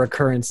rare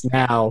occurrence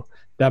now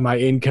that my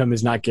income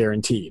is not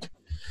guaranteed.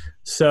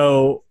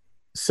 So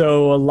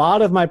a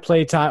lot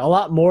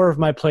more of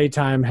my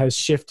playtime has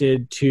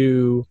shifted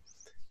to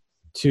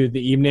the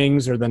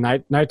evenings or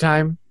the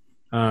nighttime.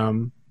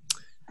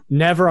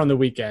 Never on the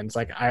weekends.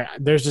 Like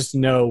there's just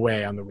no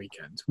way on the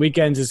weekends.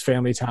 Weekends is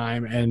family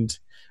time, and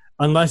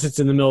unless it's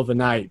in the middle of the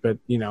night. But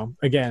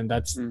again,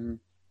 that's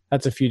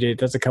a few days.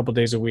 That's a couple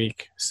days a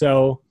week.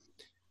 So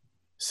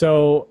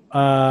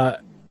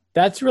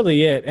that's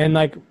really it. And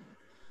like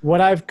what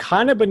I've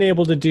kind of been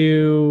able to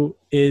do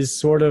is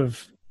sort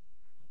of,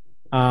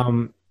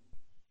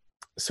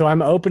 so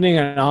I'm opening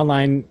an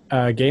online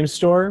game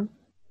store.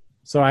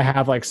 So I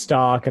have like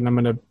stock and I'm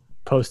going to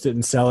post it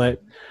and sell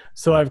it.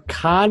 So I've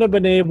kind of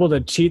been able to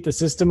cheat the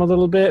system a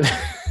little bit.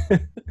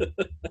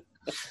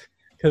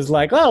 Because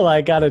like,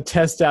 I got to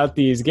test out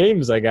these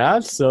games I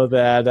got so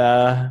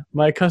that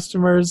my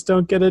customers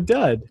don't get a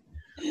dud.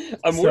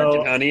 I'm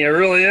working, honey. I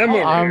really am.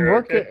 I'm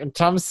working. Okay.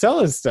 I'm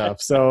selling stuff.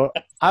 So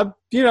I'll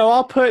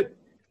put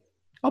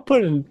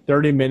in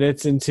 30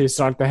 minutes into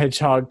Sonic the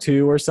Hedgehog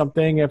 2 or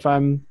something if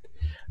I'm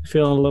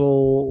feeling a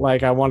little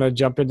like I want to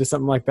jump into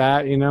something like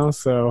that,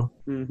 So,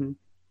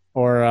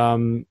 or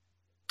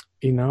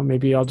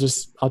maybe I'll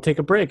take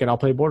a break and I'll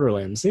play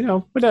Borderlands.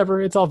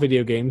 Whatever. It's all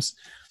video games.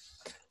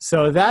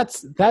 So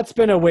that's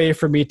been a way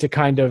for me to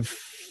kind of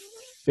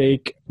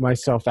fake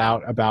myself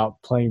out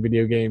about playing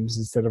video games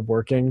instead of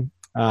working.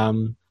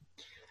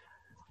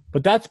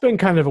 But that's been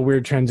kind of a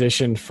weird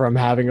transition from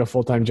having a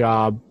full-time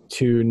job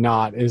to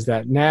not, is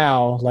that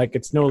now, like,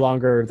 it's no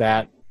longer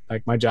that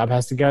like my job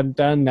has to get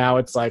done. Now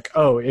it's like,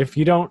 oh, if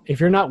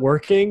you're not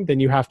working, then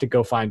you have to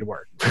go find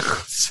work.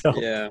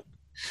 So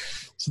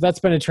that's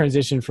been a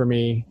transition for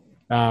me.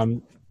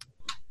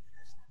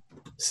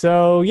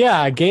 So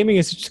yeah, gaming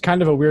is just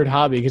kind of a weird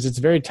hobby because it's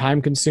very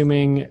time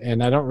consuming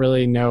and I don't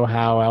really know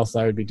how else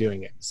I would be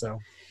doing it. So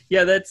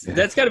yeah, that's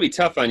got to be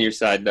tough on your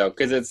side though,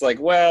 because it's like,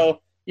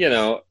 well,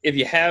 if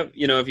you have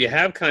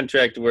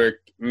contract work,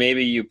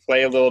 maybe you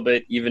play a little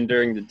bit even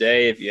during the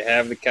day if you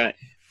have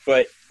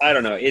but I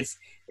don't know. I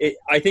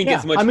think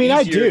it's much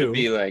easier to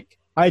be like.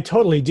 I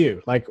totally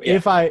do. Like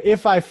if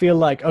I feel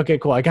like, okay,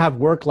 cool, I have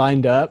work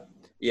lined up.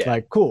 Yeah.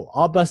 Like, cool,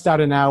 I'll bust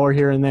out an hour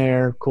here and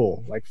there.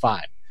 Cool. Like,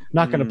 fine. I'm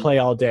not going to play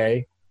all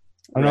day.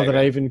 I don't know that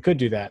I even could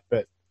do that,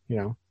 but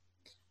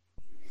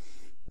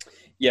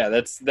Yeah,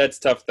 that's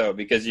tough though,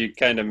 because you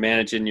kind of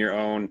manage in your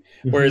own.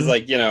 Whereas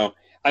like,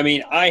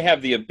 I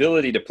have the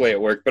ability to play at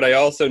work, but I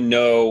also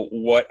know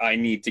what I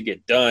need to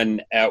get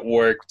done at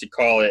work to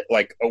call it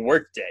like a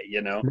work day,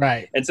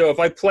 Right. And so if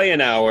I play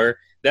an hour,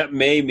 that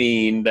may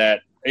mean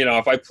that,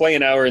 if I play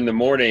an hour in the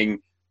morning,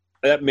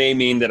 that may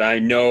mean that I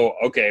know,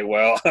 okay,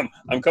 well,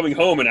 I'm coming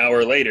home an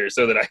hour later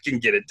so that I can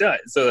get it done,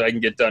 so that I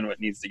can get done what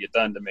needs to get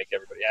done to make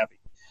everybody happy.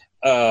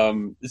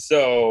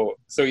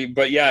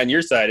 But yeah, on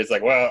your side, it's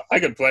like, well,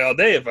 I could play all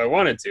day if I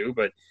wanted to,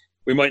 but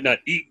we might not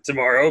eat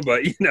tomorrow,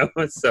 but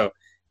so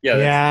yeah,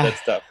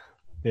 that's tough.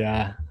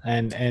 Yeah.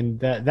 And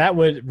that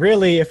would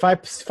really, if I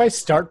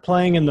start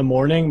playing in the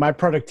morning, my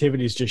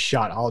productivity is just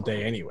shot all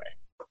day anyway.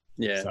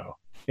 Yeah. So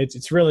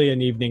it's really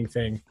an evening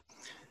thing.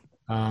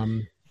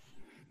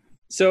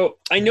 So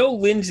I know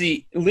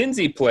Lindsay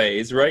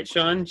plays, right,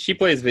 Sean? She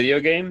plays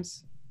video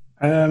games.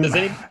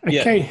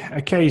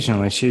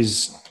 Occasionally,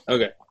 she's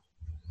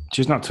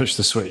not touched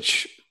the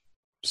Switch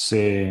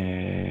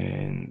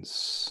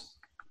since,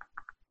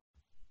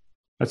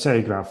 I'd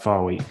say, about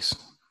 4 weeks.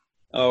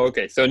 Oh,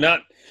 okay. So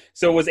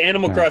was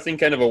Animal Crossing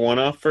kind of a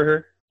one-off for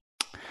her?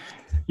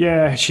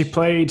 Yeah, she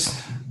played.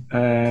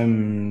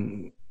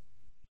 Was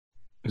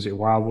it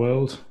Wild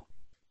World?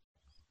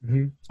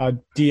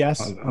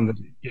 DS.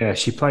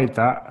 She played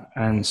that,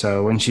 and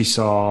so when she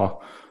saw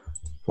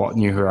what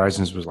New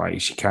Horizons was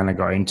like, she kind of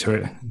got into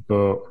it.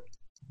 But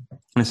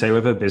I say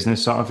with her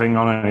business sort of thing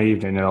on an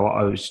evening,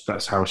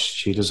 that's how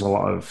she does a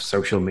lot of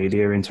social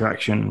media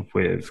interaction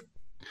with,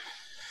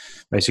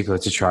 basically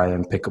to try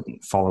and pick up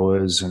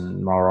followers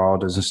and more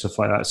orders and stuff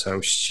like that.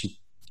 So she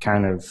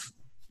kind of,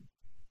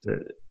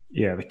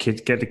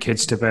 get the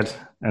kids to bed,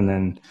 and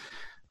then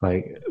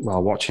like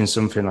while watching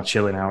something or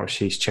chilling out,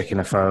 she's checking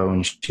her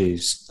phone.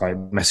 She's like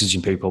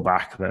messaging people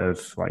back that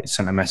have like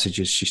sent her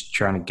messages. She's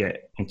trying to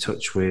get in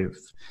touch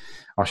with,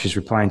 or she's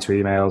replying to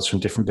emails from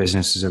different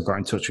businesses who've got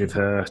in touch with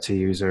her to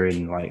use her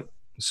in like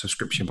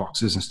subscription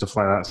boxes and stuff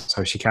like that.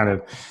 So she kind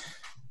of,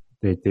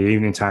 the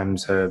evening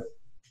times,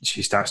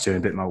 she starts doing a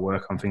bit more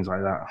work on things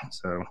like that.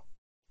 So,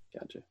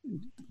 gotcha.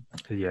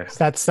 Yeah, it's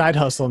that side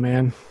hustle,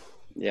 man.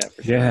 Yeah,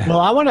 for sure. Well,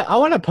 I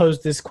want to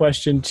pose this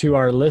question to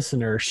our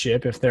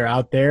listenership, if they're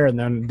out there and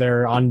then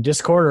they're on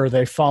Discord or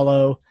they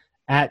follow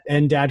at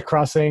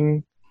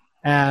NDadCrossing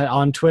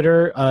on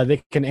Twitter.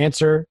 They can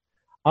answer.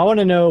 I want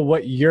to know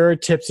what your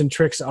tips and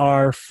tricks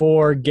are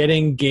for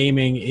getting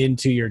gaming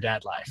into your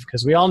dad life,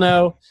 because we all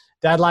know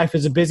Dad life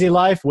is a busy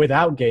life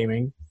without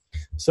gaming.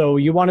 So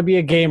you want to be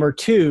a gamer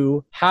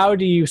too. How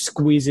do you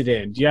squeeze it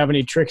in? Do you have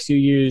any tricks you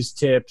use,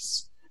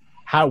 tips?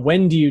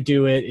 When do you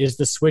do it? Is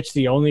the Switch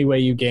the only way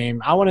you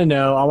game? I want to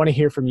know. I want to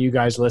hear from you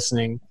guys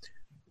listening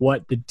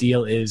what the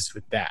deal is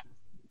with that.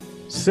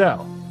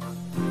 So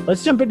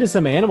let's jump into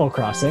some Animal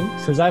Crossing,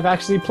 since I've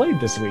actually played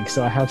this week,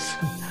 so I have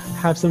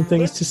some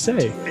things to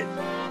say.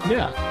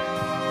 Yeah.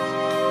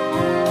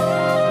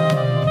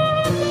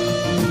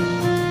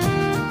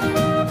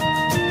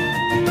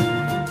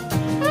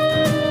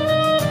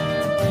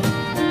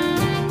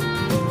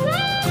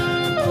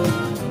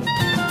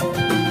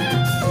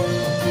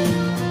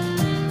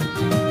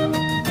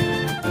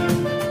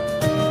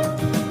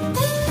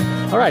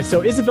 All right,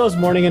 so Isabel's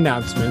morning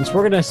announcements.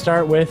 We're gonna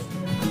start with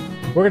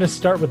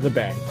the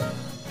bang.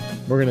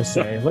 We're gonna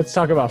say, let's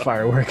talk about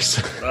fireworks.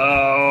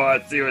 Oh,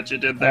 I see what you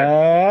did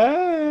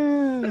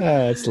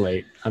there. It's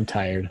late. I'm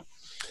tired.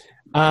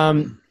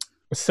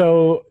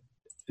 So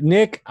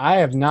Nick, I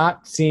have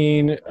not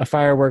seen a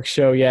fireworks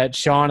show yet.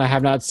 Sean, I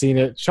have not seen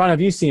it. Sean,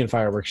 have you seen a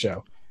fireworks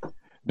show?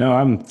 No,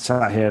 I'm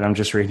sat here and I'm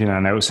just reading our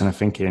notes and I'm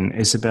thinking,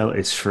 Isabel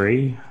is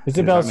free.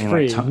 Isabel's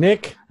free.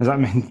 Nick? Does that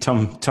mean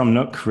Tom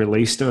Nook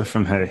released her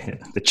from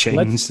the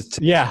chains?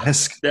 Yeah.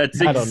 That's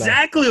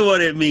exactly what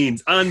it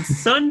means. On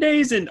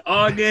Sundays in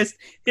August,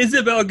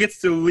 Isabel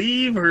gets to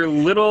leave her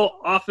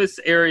little office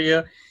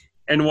area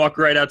and walk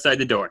right outside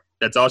the door.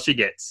 That's all she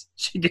gets.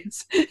 She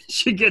gets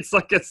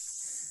like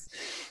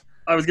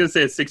I was going to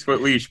say a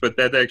 6-foot leash, but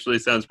that actually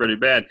sounds pretty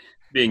bad,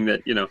 being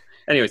that,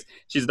 anyways,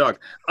 she's a dog.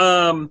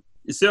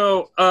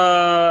 So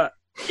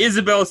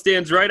Isabel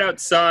stands right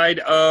outside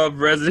of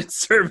resident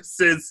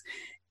services,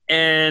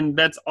 and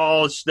that's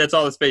all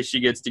the space she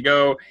gets to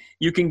go.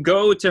 You can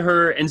go to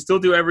her and still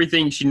do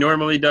everything she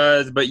normally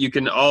does, but you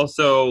can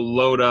also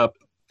load up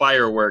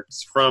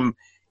fireworks from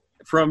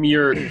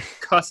your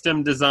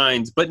custom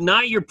designs, but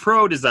not your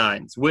pro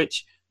designs,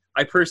 which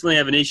I personally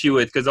have an issue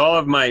with, because all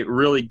of my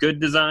really good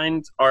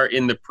designs are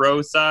in the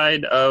pro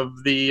side of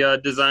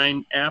the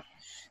design app.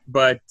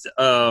 But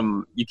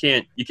you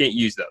can't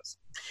use those.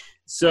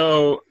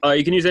 So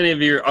you can use any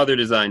of your other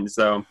designs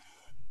though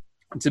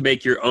to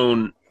make your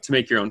own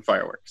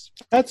fireworks.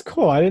 That's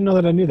cool. I didn't know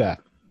that I knew that.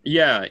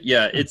 Yeah,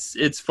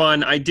 it's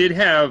fun. I did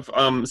have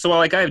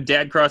I have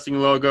Dad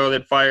Crossing logo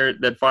that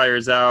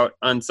fires out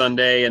on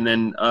Sunday, and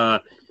then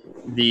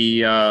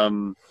the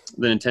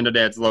Nintendo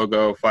Dad's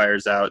logo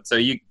fires out. So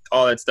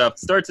all that stuff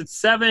starts at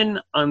 7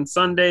 on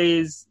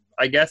Sundays,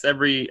 I guess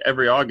every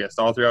August,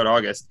 all throughout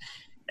August,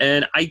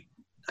 and I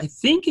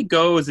think it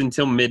goes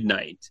until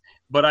midnight,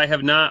 but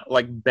I've not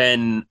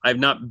been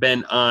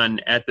on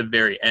at the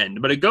very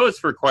end, but it goes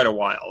for quite a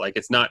while. Like,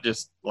 it's not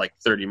just like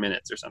 30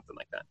 minutes or something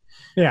like that.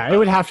 Yeah, it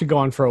would have to go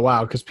on for a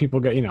while, because people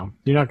get, you're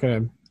not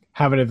going to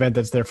have an event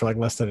that's there for like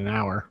less than an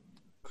hour.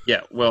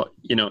 Yeah, well,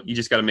 you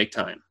just got to make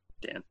time,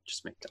 Dan.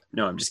 Just make time.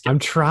 No, I'm just kidding. I'm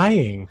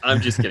trying.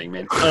 I'm just kidding,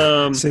 man.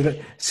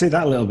 See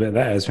that little bit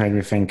there has made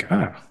me think,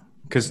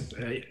 because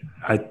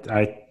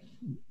I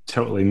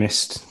totally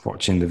missed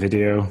watching the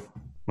video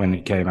when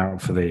it came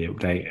out for the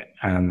update,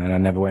 and then I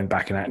never went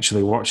back and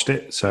actually watched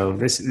it. So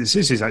this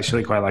is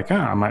actually quite like,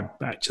 I might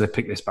actually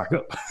pick this back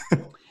up.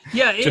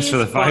 Yeah, just for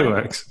the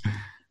fireworks.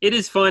 It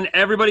is fun.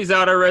 Everybody's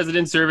out at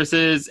resident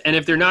services, and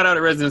if they're not out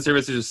at resident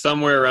services, they're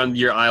somewhere around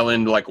your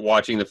island, like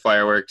watching the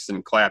fireworks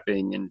and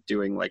clapping and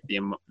doing like the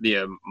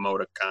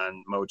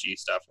emoji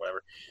stuff,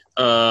 whatever.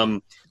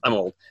 I'm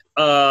old.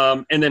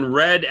 And then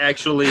Red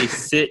actually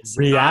sits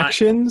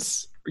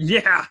reactions.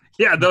 Yeah,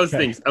 those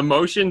things.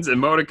 Emotions,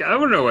 emoticon. I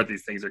don't know what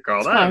these things are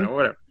called. I don't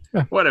know.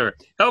 Whatever.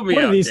 Help me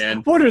out,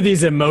 Dan. What are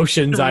these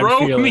emotions I'm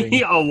feeling? Throw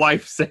me a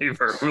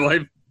lifesaver.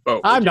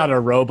 Lifeboat. I'm not a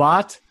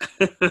robot.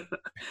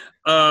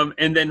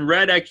 And then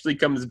Red actually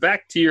comes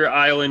back to your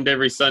island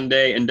every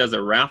Sunday and does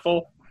a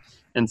raffle.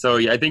 And so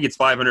I think it's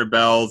 500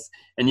 bells.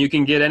 And you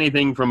can get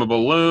anything from a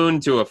balloon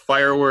to a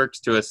fireworks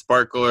to a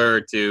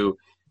sparkler to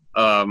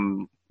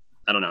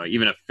I don't know,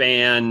 even a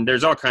fan.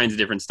 There's all kinds of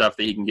different stuff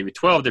that he can give you,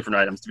 12 different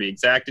items to be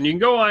exact. And you can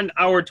go on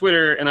our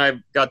Twitter, and I've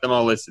got them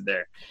all listed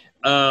there.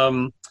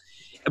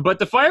 But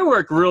the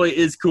firework really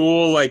is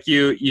cool. Like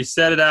you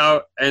set it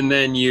out, and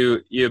then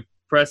you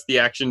press the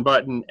action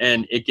button,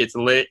 and it gets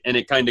lit, and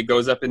it kind of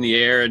goes up in the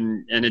air,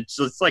 and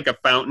it's like a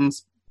fountain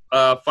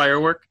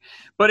firework.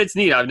 But it's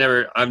neat. I've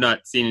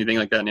not seen anything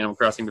like that in Animal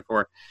Crossing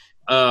before.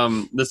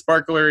 The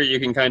sparkler, you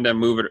can kind of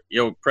move it.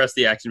 You'll press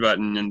the action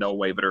button, and they'll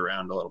wave it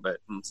around a little bit,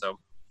 and so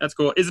that's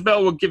cool.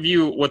 Isabel will give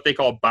you what they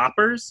call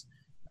boppers.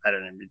 I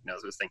don't know if you know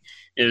this thing.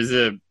 It is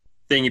a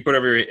thing you put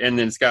over your, and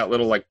then it's got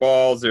little like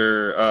balls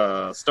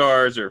or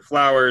stars or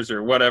flowers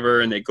or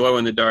whatever, and they glow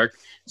in the dark.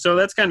 So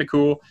that's kind of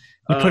cool.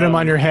 You put them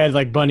on your head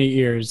like bunny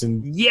ears,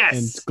 and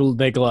yes, and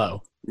they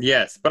glow.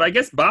 Yes, but I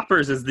guess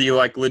boppers is the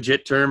like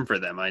legit term for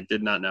them. I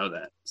did not know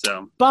that.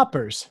 So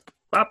boppers.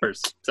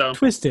 So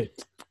twist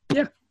it.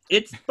 Yeah,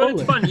 it's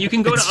fun. You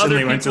can go to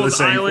other people's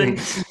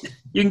island.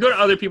 You can go to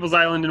other people's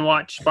island and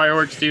watch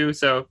fireworks too.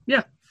 So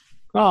yeah.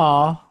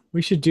 Aw,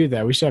 we should do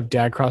that. We should have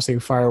Dad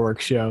Crossing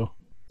fireworks show.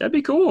 That'd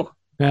be cool.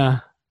 Yeah.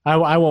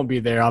 I won't be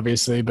there,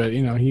 obviously, but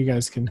you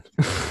guys can,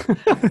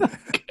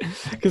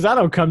 because I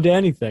don't come to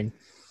anything.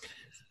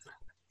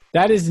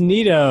 That is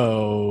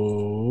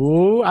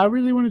neato. I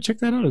really want to check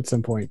that out at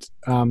some point.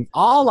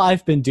 All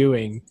I've been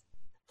doing,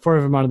 before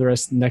we move on to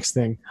the next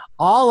thing,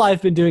 all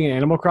I've been doing in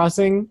Animal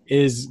Crossing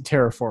is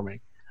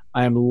terraforming.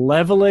 I am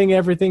leveling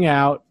everything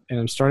out, and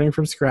I'm starting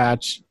from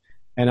scratch,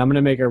 and I'm going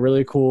to make a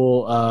really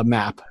cool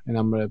map, and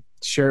I'm going to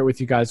share it with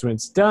you guys when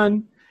it's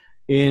done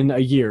in a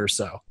year or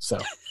so. So.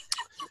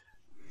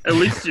 At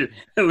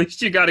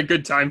least you got a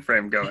good time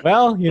frame going.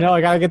 Well,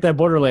 I got to get that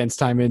Borderlands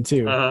time in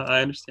too.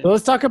 I understand. So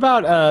let's talk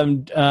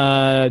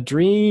about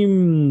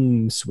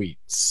Dream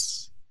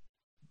Suites.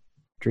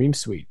 Dream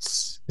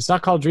Suites. It's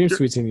not called Dream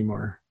Suites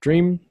anymore.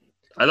 I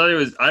thought it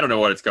was. I don't know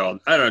what it's called.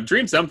 I don't know.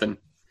 Dream something.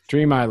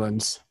 Dream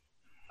Islands.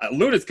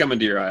 Luna's coming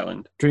to your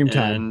island. Dream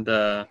time.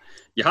 And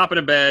you hop in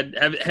a bed.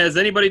 Has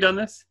anybody done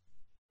this?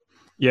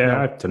 Yeah, no.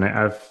 I've done it.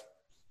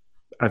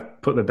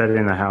 I've put the bed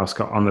in the house,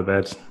 got on the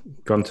bed,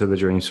 gone to the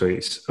Dream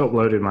Suites,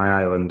 uploaded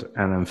my island,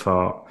 and then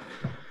thought,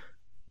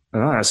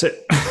 oh, that's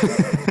it.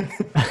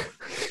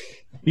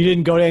 You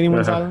didn't go to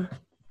anyone's island?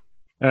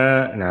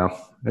 No,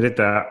 I did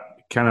that.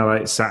 Kind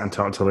of sat and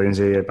talked to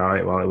Lindsay about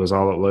it while it was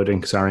all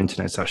uploading because our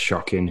internet's that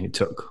shocking. It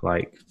took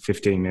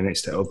 15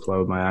 minutes to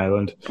upload my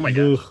island. Oh my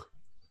God.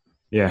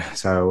 Yeah,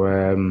 so,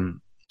 and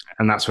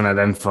that's when I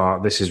then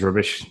thought, this is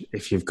rubbish.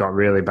 If you've got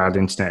really bad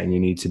internet and you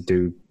need to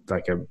do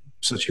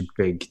such a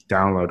big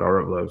download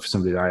or upload for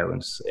somebody's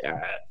islands,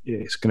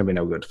 it's going to be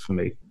no good for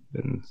me.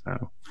 And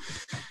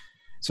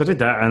so I did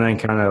that and then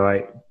kind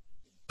of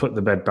put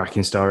the bed back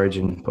in storage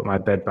and put my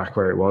bed back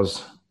where it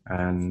was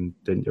and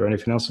didn't do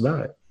anything else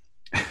about it.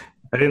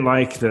 I didn't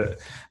like that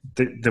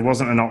there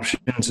wasn't an option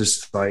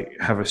to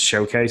have a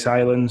showcase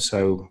island.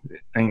 So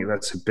I think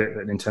that's a bit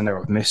that Nintendo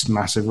have missed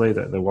massively,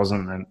 that there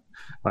wasn't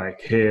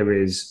here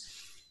is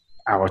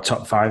our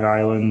top 5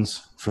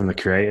 islands from the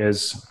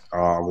creators,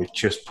 or we've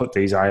just put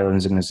these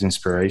islands in as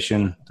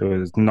inspiration. There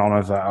was none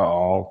of that at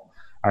all.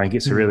 I think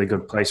it's a really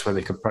good place where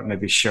they could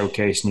maybe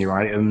showcase new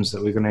items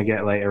that we're going to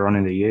get later on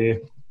in the year.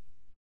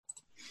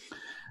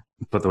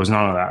 But there was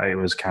none of that. It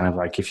was kind of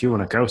if you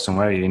want to go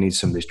somewhere, you need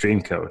somebody's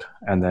dream code.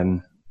 And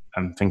then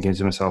I'm thinking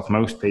to myself,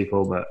 most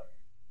people that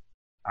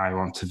I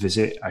want to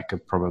visit, I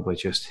could probably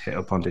just hit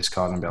up on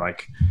Discord and be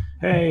like,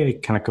 hey,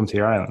 can I come to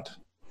your island?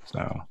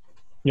 So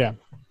yeah.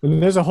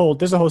 And there's a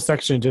whole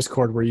section in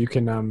Discord where you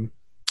can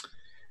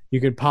you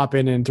could pop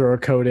in and throw a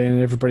code in,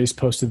 and everybody's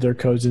posted their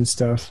codes and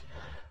stuff.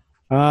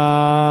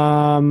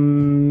 I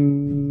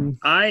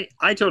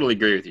totally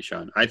agree with you,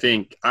 Sean. I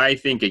think a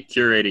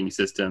curating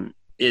system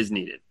is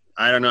needed.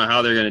 I don't know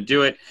how they're going to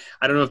do it.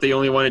 I don't know if they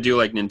only want to do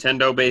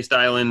Nintendo-based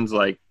islands,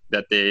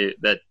 that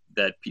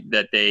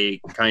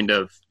they kind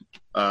of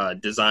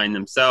design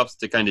themselves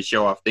to kind of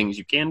show off things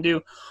you can do,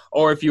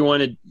 or if you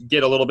want to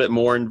get a little bit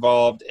more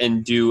involved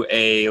and do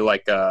a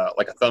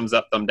thumbs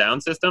up, thumb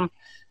down system,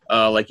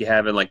 like you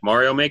have in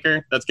Mario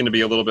Maker. That's going to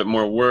be a little bit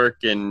more work,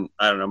 and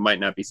I don't know, might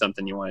not be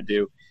something you want to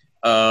do.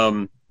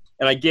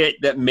 And I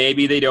get that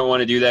maybe they don't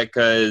want to do that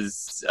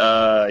because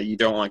you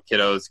don't want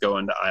kiddos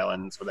going to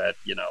islands where that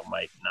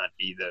might not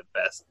be the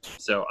best.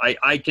 So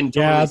I can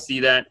totally see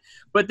that,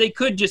 but they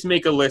could just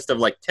make a list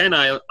of 10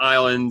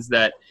 islands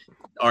that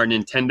are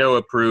Nintendo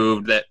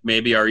approved, that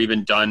maybe are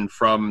even done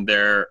from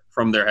their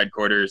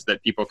headquarters,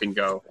 that people can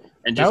go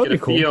and just get a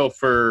feel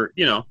for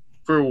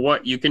for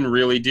what you can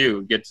really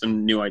do, get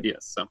some new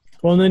ideas. So.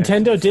 Well,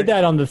 Nintendo did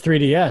that on the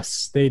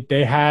 3DS.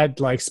 They had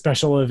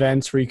special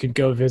events where you could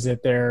go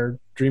visit their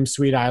Dream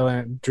Suite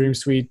island, Dream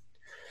Suite,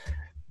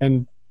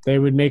 and they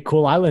would make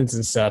cool islands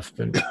and stuff.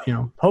 But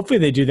hopefully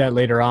they do that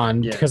later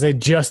on because they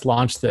just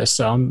launched this.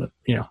 So I'm,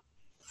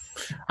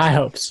 high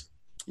hopes.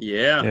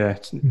 Yeah.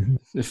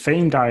 The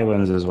themed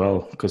islands as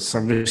well, because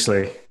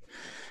obviously,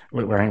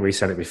 I think we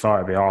said it before.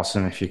 It'd be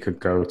awesome if you could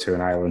go to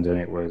an island and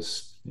it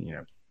was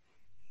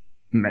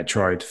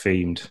Metroid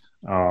themed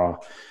or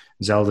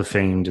Zelda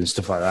themed and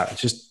stuff like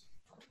that.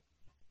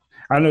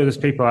 I know there's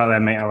people out there,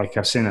 mate.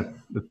 I've seen a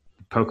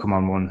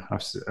Pokemon one.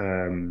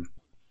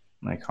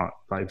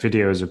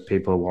 Videos of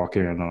people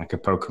walking on a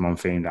Pokemon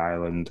themed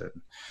island.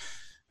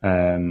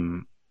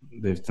 And,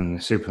 they've done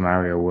the Super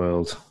Mario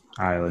World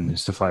island and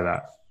stuff like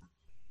that.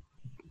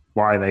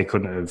 Why they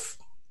couldn't have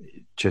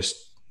just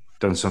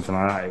done something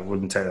like that? It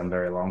wouldn't take them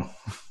very long.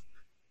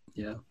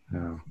 Yeah.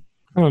 I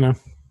don't know.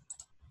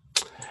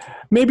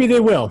 Maybe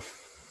they will.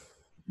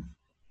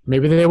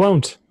 Maybe they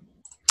won't.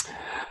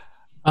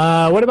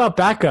 What about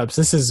backups?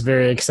 This is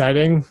very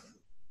exciting.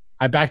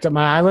 I backed up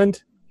my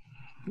island,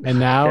 and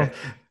now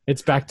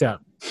it's backed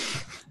up.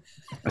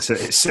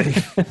 It's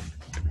safe.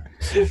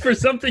 For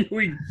something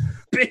we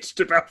bitched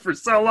about for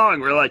so long,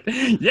 we're like,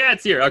 yeah,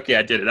 it's here. Okay,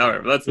 I did it. All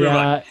right, let's move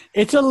on.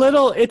 It's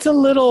a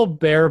little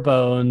bare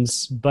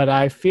bones, but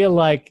I feel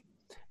like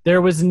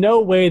there was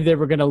no way they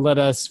were going to let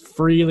us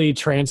freely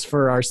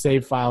transfer our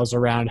save files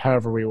around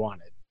however we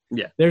wanted.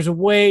 Yeah. There's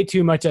way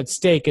too much at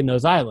stake in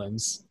those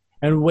islands.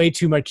 and way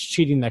too much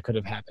cheating that could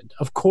have happened.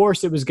 Of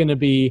course, it was going to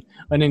be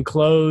an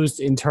enclosed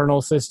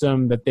internal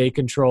system that they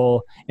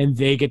control, and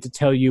they get to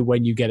tell you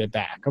when you get it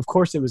back. Of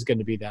course, it was going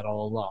to be that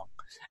all along.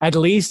 At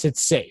least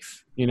it's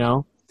safe, you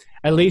know?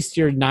 At least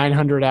your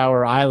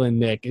 900-hour island,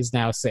 Nick, is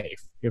now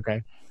safe.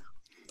 Okay?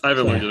 I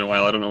haven't learned in a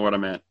while. I don't know what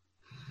I'm at.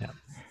 Yeah.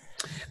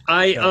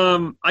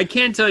 I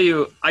can tell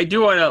you, I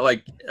do want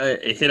to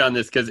hit on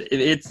this because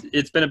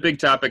it's been a big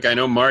topic. I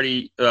know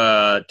Marty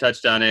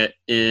touched on it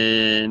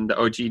in the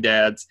OG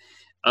Dads.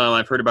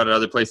 I've heard about it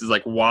other places.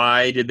 Like,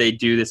 why did they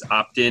do this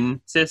opt-in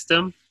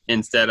system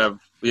instead of,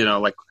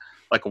 like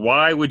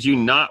why would you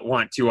not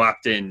want to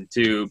opt in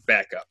to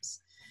backups?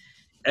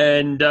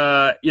 And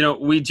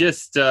we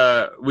just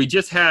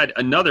had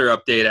another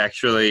update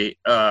actually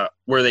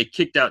where they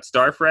kicked out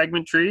star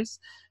fragment trees,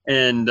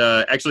 and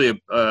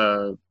actually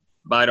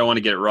I don't want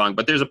to get it wrong,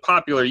 but there's a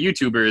popular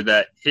YouTuber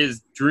that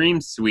his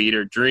Dream Suite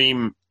or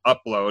Dream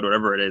Upload,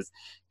 whatever it is,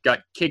 got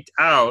kicked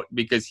out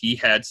because he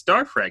had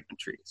star fragment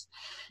trees.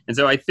 And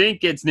so I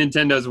think it's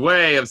Nintendo's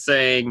way of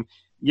saying,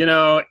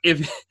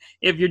 if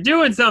you're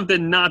doing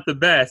something not the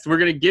best, we're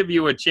going to give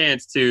you a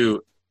chance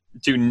to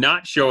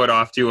not show it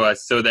off to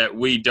us so that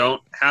we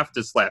don't have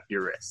to slap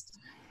your wrist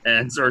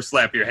or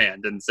slap your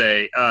hand and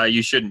say,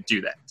 you shouldn't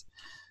do that.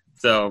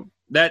 So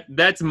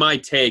that's my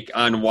take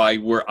on why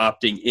we're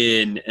opting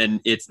in and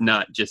it's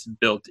not just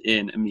built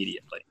in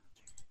immediately.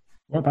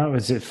 What about,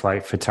 is it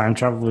like for time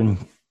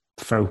traveling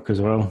folk as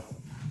well?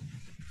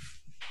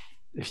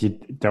 If you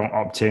don't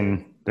opt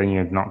in, then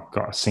you've not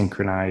got a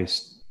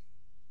synchronized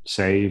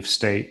save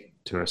state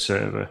to a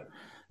server.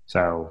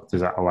 So does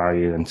that allow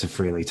you then to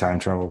freely time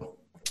travel?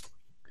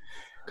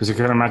 Because I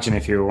can imagine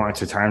if you wanted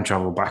to time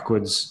travel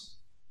backwards.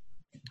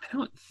 I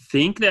don't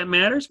think that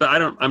matters, but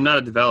I'm not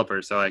a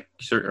developer,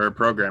 or a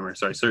programmer,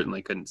 so I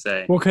certainly couldn't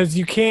say. Well, because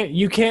you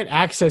can't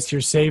access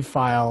your save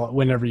file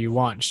whenever you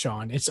want,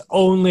 Sean. It's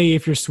only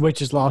if your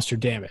Switch is lost or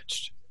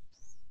damaged,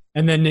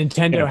 and then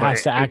Nintendo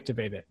has to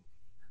activate it.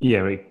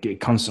 Yeah, it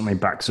constantly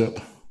backs up.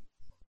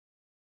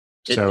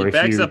 It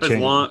backs up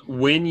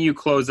when you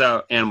close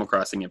out Animal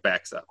Crossing. It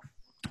backs up.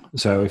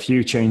 So if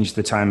you change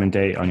the time and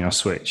date on your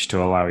Switch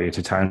to allow you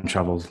to time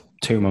travel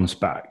 2 months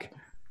back,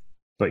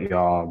 but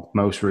your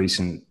most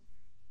recent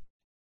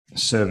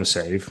server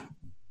save,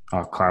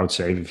 or cloud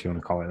save if you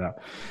want to call it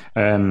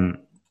that.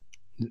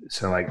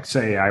 So like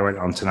say I went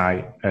on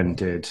tonight and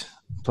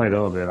played a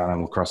little bit of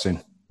Animal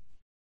Crossing,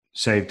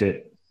 saved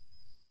it,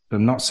 but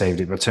not saved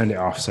it, but turned it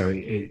off. So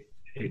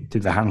it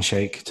did the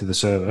handshake to the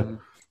server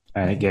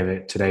and it gave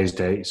it today's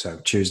date. So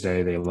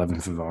Tuesday, the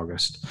 11th of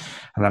August.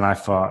 And then I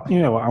thought, you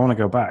know what, I want to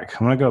go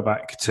back. I want to go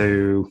back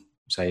to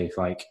say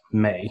like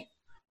May.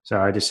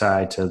 So I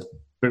decided to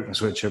boot my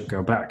Switch up,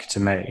 go back to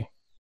May.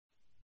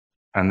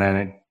 And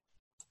then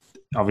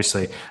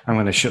obviously I'm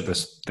going to shut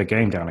the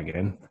game down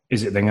again.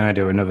 Is it then going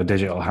to do another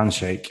digital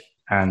handshake,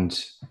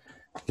 and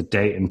the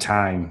date and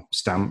time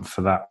stamp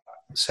for that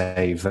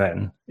save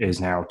then is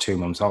now 2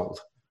 months old?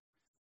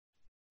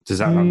 Does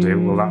that not do?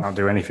 Will that not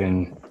do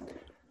anything?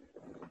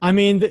 I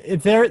mean,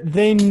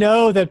 they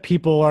know that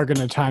people are going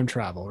to time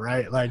travel,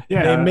 right? Like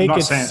they make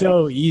it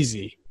so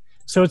easy.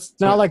 So it's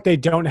not like they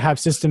don't have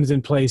systems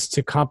in place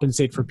to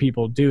compensate for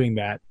people doing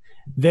that.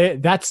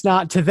 That's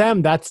not, to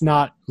them, that's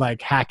not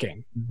like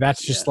hacking.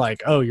 That's just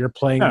like, oh, you're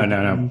playing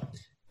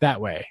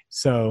that way.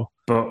 So,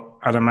 but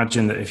I'd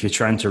imagine that if you're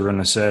trying to run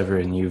a server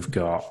and you've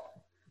got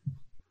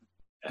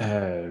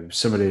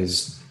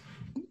somebody's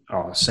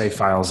save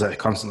files that are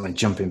constantly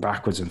jumping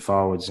backwards and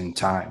forwards in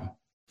time,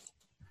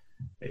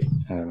 I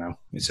don't know.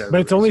 But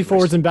it's only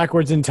forwards and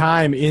backwards in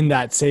time in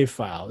that save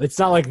file. It's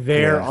not like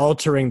they're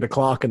altering the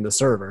clock in the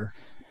server.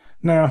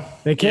 No,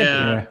 they can't.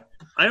 Yeah.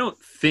 I don't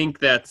think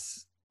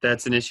that's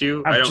an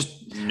issue. I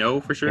don't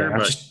know for sure. I'm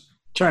but just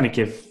trying to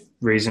give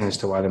reason as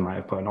to why they might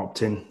have put an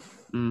opt-in.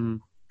 Mm-hmm.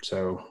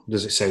 So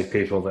does it save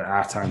people that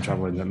are time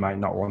traveling that might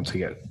not want to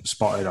get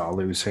spotted or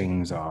lose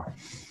things, or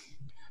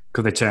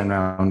could they turn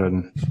around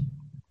and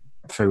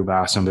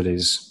foobar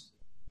somebody's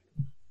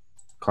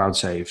cloud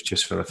save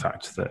just for the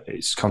fact that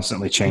it's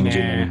constantly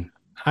changing?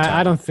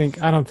 I don't think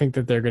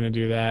that they're going to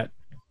do that.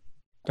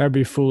 That'd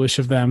be foolish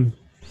of them.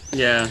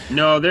 Yeah,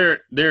 no,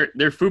 they're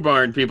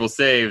foobarring people's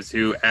saves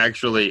who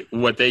actually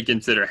what they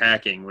consider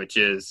hacking, which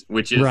is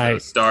right.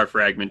 Those star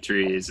fragment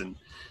trees and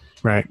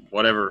right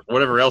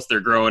whatever else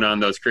they're growing on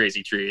those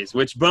crazy trees,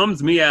 which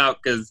bums me out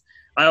because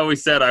I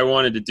always said I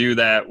wanted to do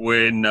that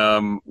when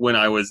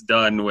I was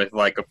done with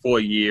like a full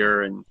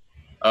year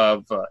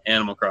of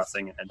Animal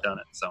Crossing and had done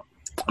it. So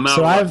I'm out.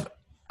 So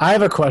I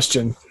have a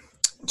question.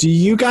 Do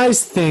you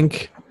guys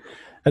think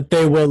that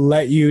they will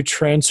let you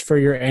transfer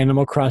your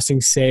Animal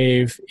Crossing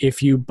save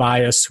if you buy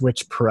a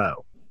Switch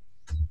Pro?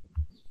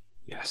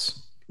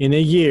 Yes. In a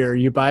year,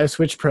 you buy a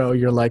Switch Pro,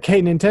 you're like, hey,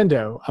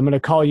 Nintendo, I'm going to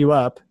call you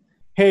up.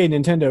 Hey,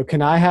 Nintendo,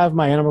 can I have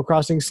my Animal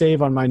Crossing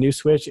save on my new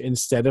Switch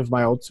instead of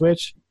my old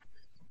Switch?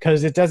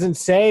 Because it doesn't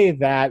say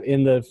that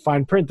in the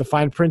fine print. The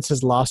fine print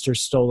says lost or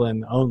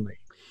stolen only.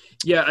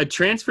 Yeah, a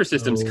transfer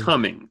system's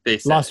coming, they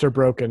said. Lost or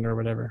broken or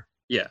whatever.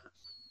 Yeah.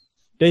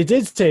 They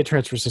did say a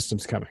transfer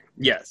system's coming.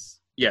 Yes.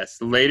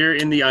 Later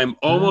in the, I'm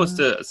almost,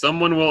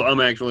 someone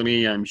will actually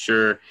me, I'm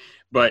sure,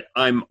 but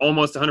I'm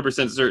almost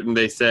 100% certain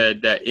they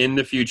said that in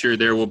the future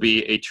there will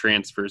be a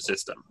transfer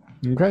system.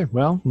 Okay,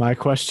 well, my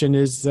question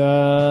is not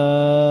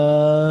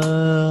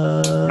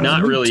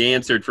really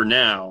answered for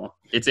now.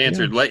 It's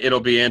answered. Yeah. It'll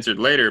be answered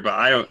later, but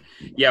I don't.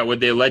 Yeah, would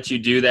they let you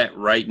do that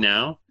right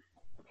now?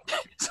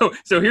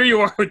 So here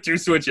you are with two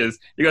switches.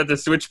 You got the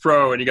Switch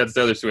Pro and you got this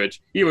other Switch.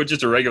 You have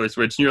just a regular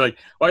Switch, and you're like,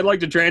 "Well, I'd like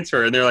to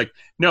transfer," and they're like,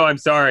 "No, I'm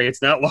sorry,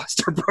 it's not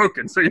lost or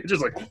broken." So you're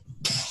just like,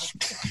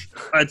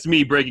 "That's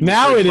me breaking." The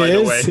now Switch, it by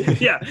is. The way.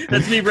 Yeah,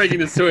 that's me breaking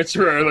the Switch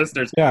for our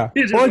listeners. Yeah,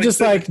 Or just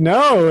like,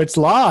 no, it's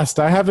lost.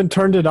 I haven't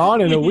turned it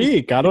on in a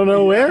week. I don't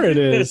know where it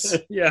is.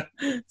 Yeah.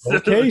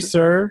 Okay,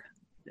 sir.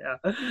 Yeah.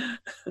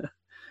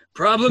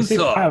 Problem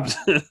solved.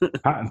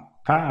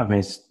 Part of me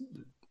is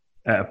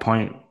at a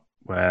point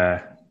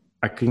where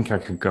I think I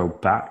could go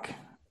back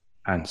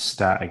and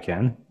start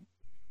again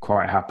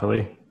quite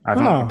happily. I've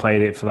not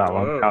played it for that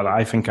long. Now that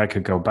I think I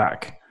could go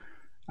back,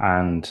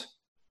 and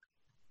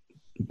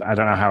I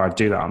don't know how I'd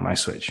do that on my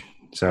Switch.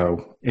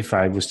 So if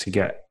I was to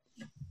get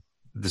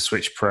the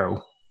Switch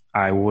Pro,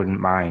 I wouldn't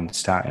mind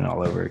starting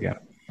all over again.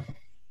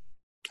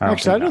 I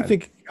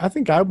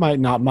think I might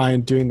not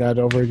mind doing that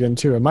over again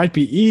too. It might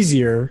be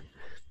easier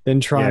than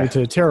trying to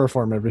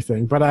terraform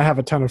everything, but I have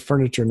a ton of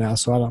furniture now,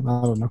 so I don't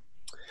know.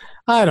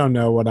 I don't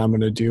know what I'm going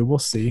to do. We'll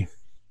see.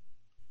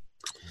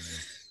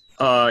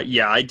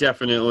 Yeah, I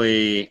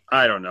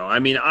don't know. I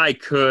mean, I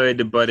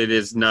could, but it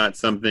is not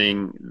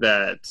something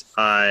that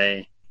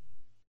I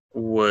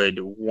would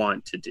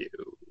want to do,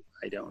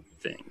 I don't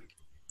think.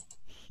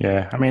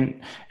 Yeah, I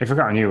mean, if I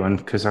got a new one,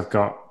 because I've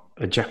got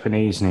a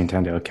Japanese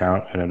Nintendo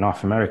account and a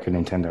North American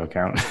Nintendo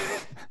account,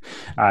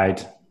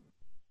 I'd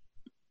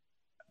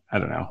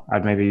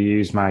maybe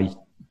use my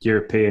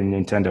European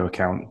Nintendo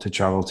account to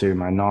travel to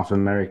my North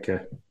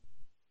America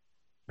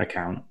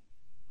account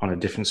on a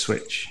different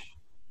Switch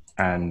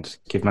and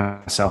give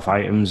myself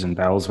items and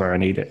bells where I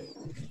need it.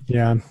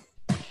 Yeah.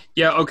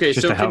 Yeah, okay,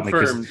 Just so to help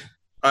confirmed.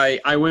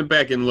 I went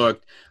back and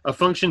looked. A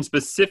function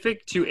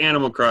specific to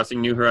Animal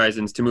Crossing New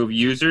Horizons to move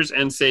users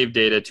and save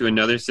data to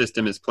another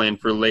system is planned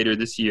for later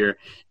this year.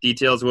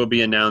 Details will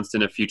be announced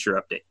in a future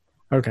update.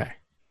 Okay.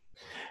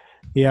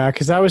 Yeah,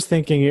 because I was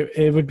thinking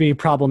it would be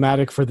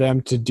problematic for them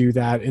to do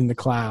that in the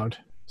cloud.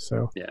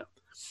 So yeah.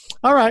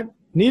 All right,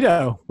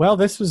 neato. Well,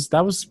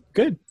 that was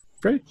good,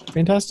 great,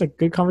 fantastic,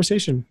 good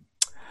conversation.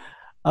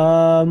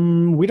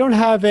 We don't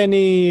have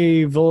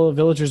any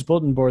villagers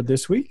bulletin board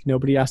this week.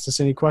 Nobody asked us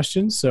any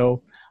questions,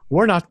 so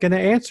we're not going to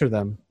answer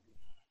them.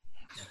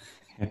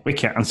 We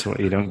can't answer what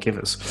you don't give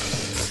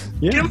us.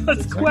 Yeah, give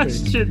us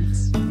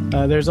questions.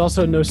 There's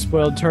also no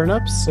spoiled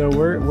turnips, so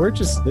we're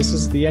just, this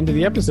is the end of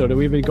the episode, and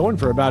we've been going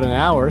for about an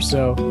hour.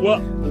 So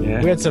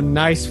we had some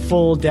nice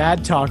full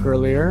dad talk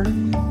earlier.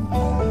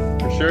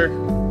 For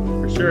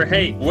sure.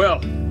 Hey, well,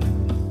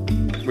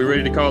 we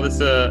ready to call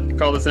this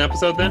an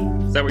episode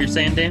then? Is that what you're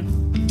saying,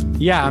 Dan?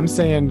 Yeah, I'm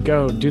saying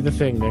go do the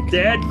thing, Nick.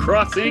 Dad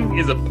Crossing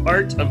is a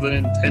part of the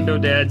Nintendo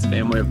Dads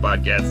family of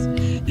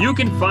podcasts. You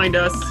can find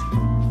us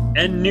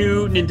and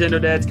new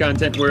Nintendo Dads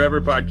content wherever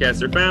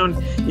podcasts are found.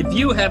 If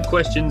you have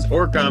questions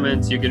or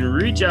comments, you can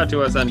reach out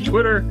to us on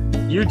Twitter,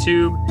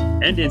 YouTube,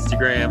 and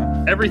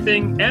Instagram.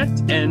 Everything at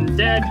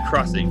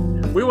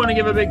 @DadCrossing. We want to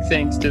give a big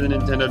thanks to the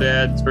Nintendo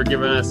Dads for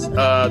giving us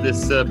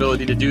this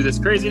ability to do this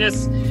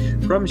craziness.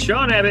 From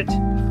Sean Abbott,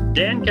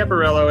 Dan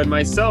Caparello, and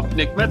myself,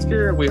 Nick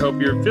Metzger, we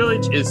hope your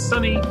village is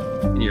sunny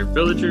and your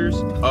villagers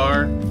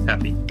are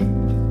happy.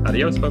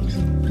 Adios, folks.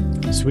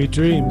 Sweet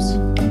dreams.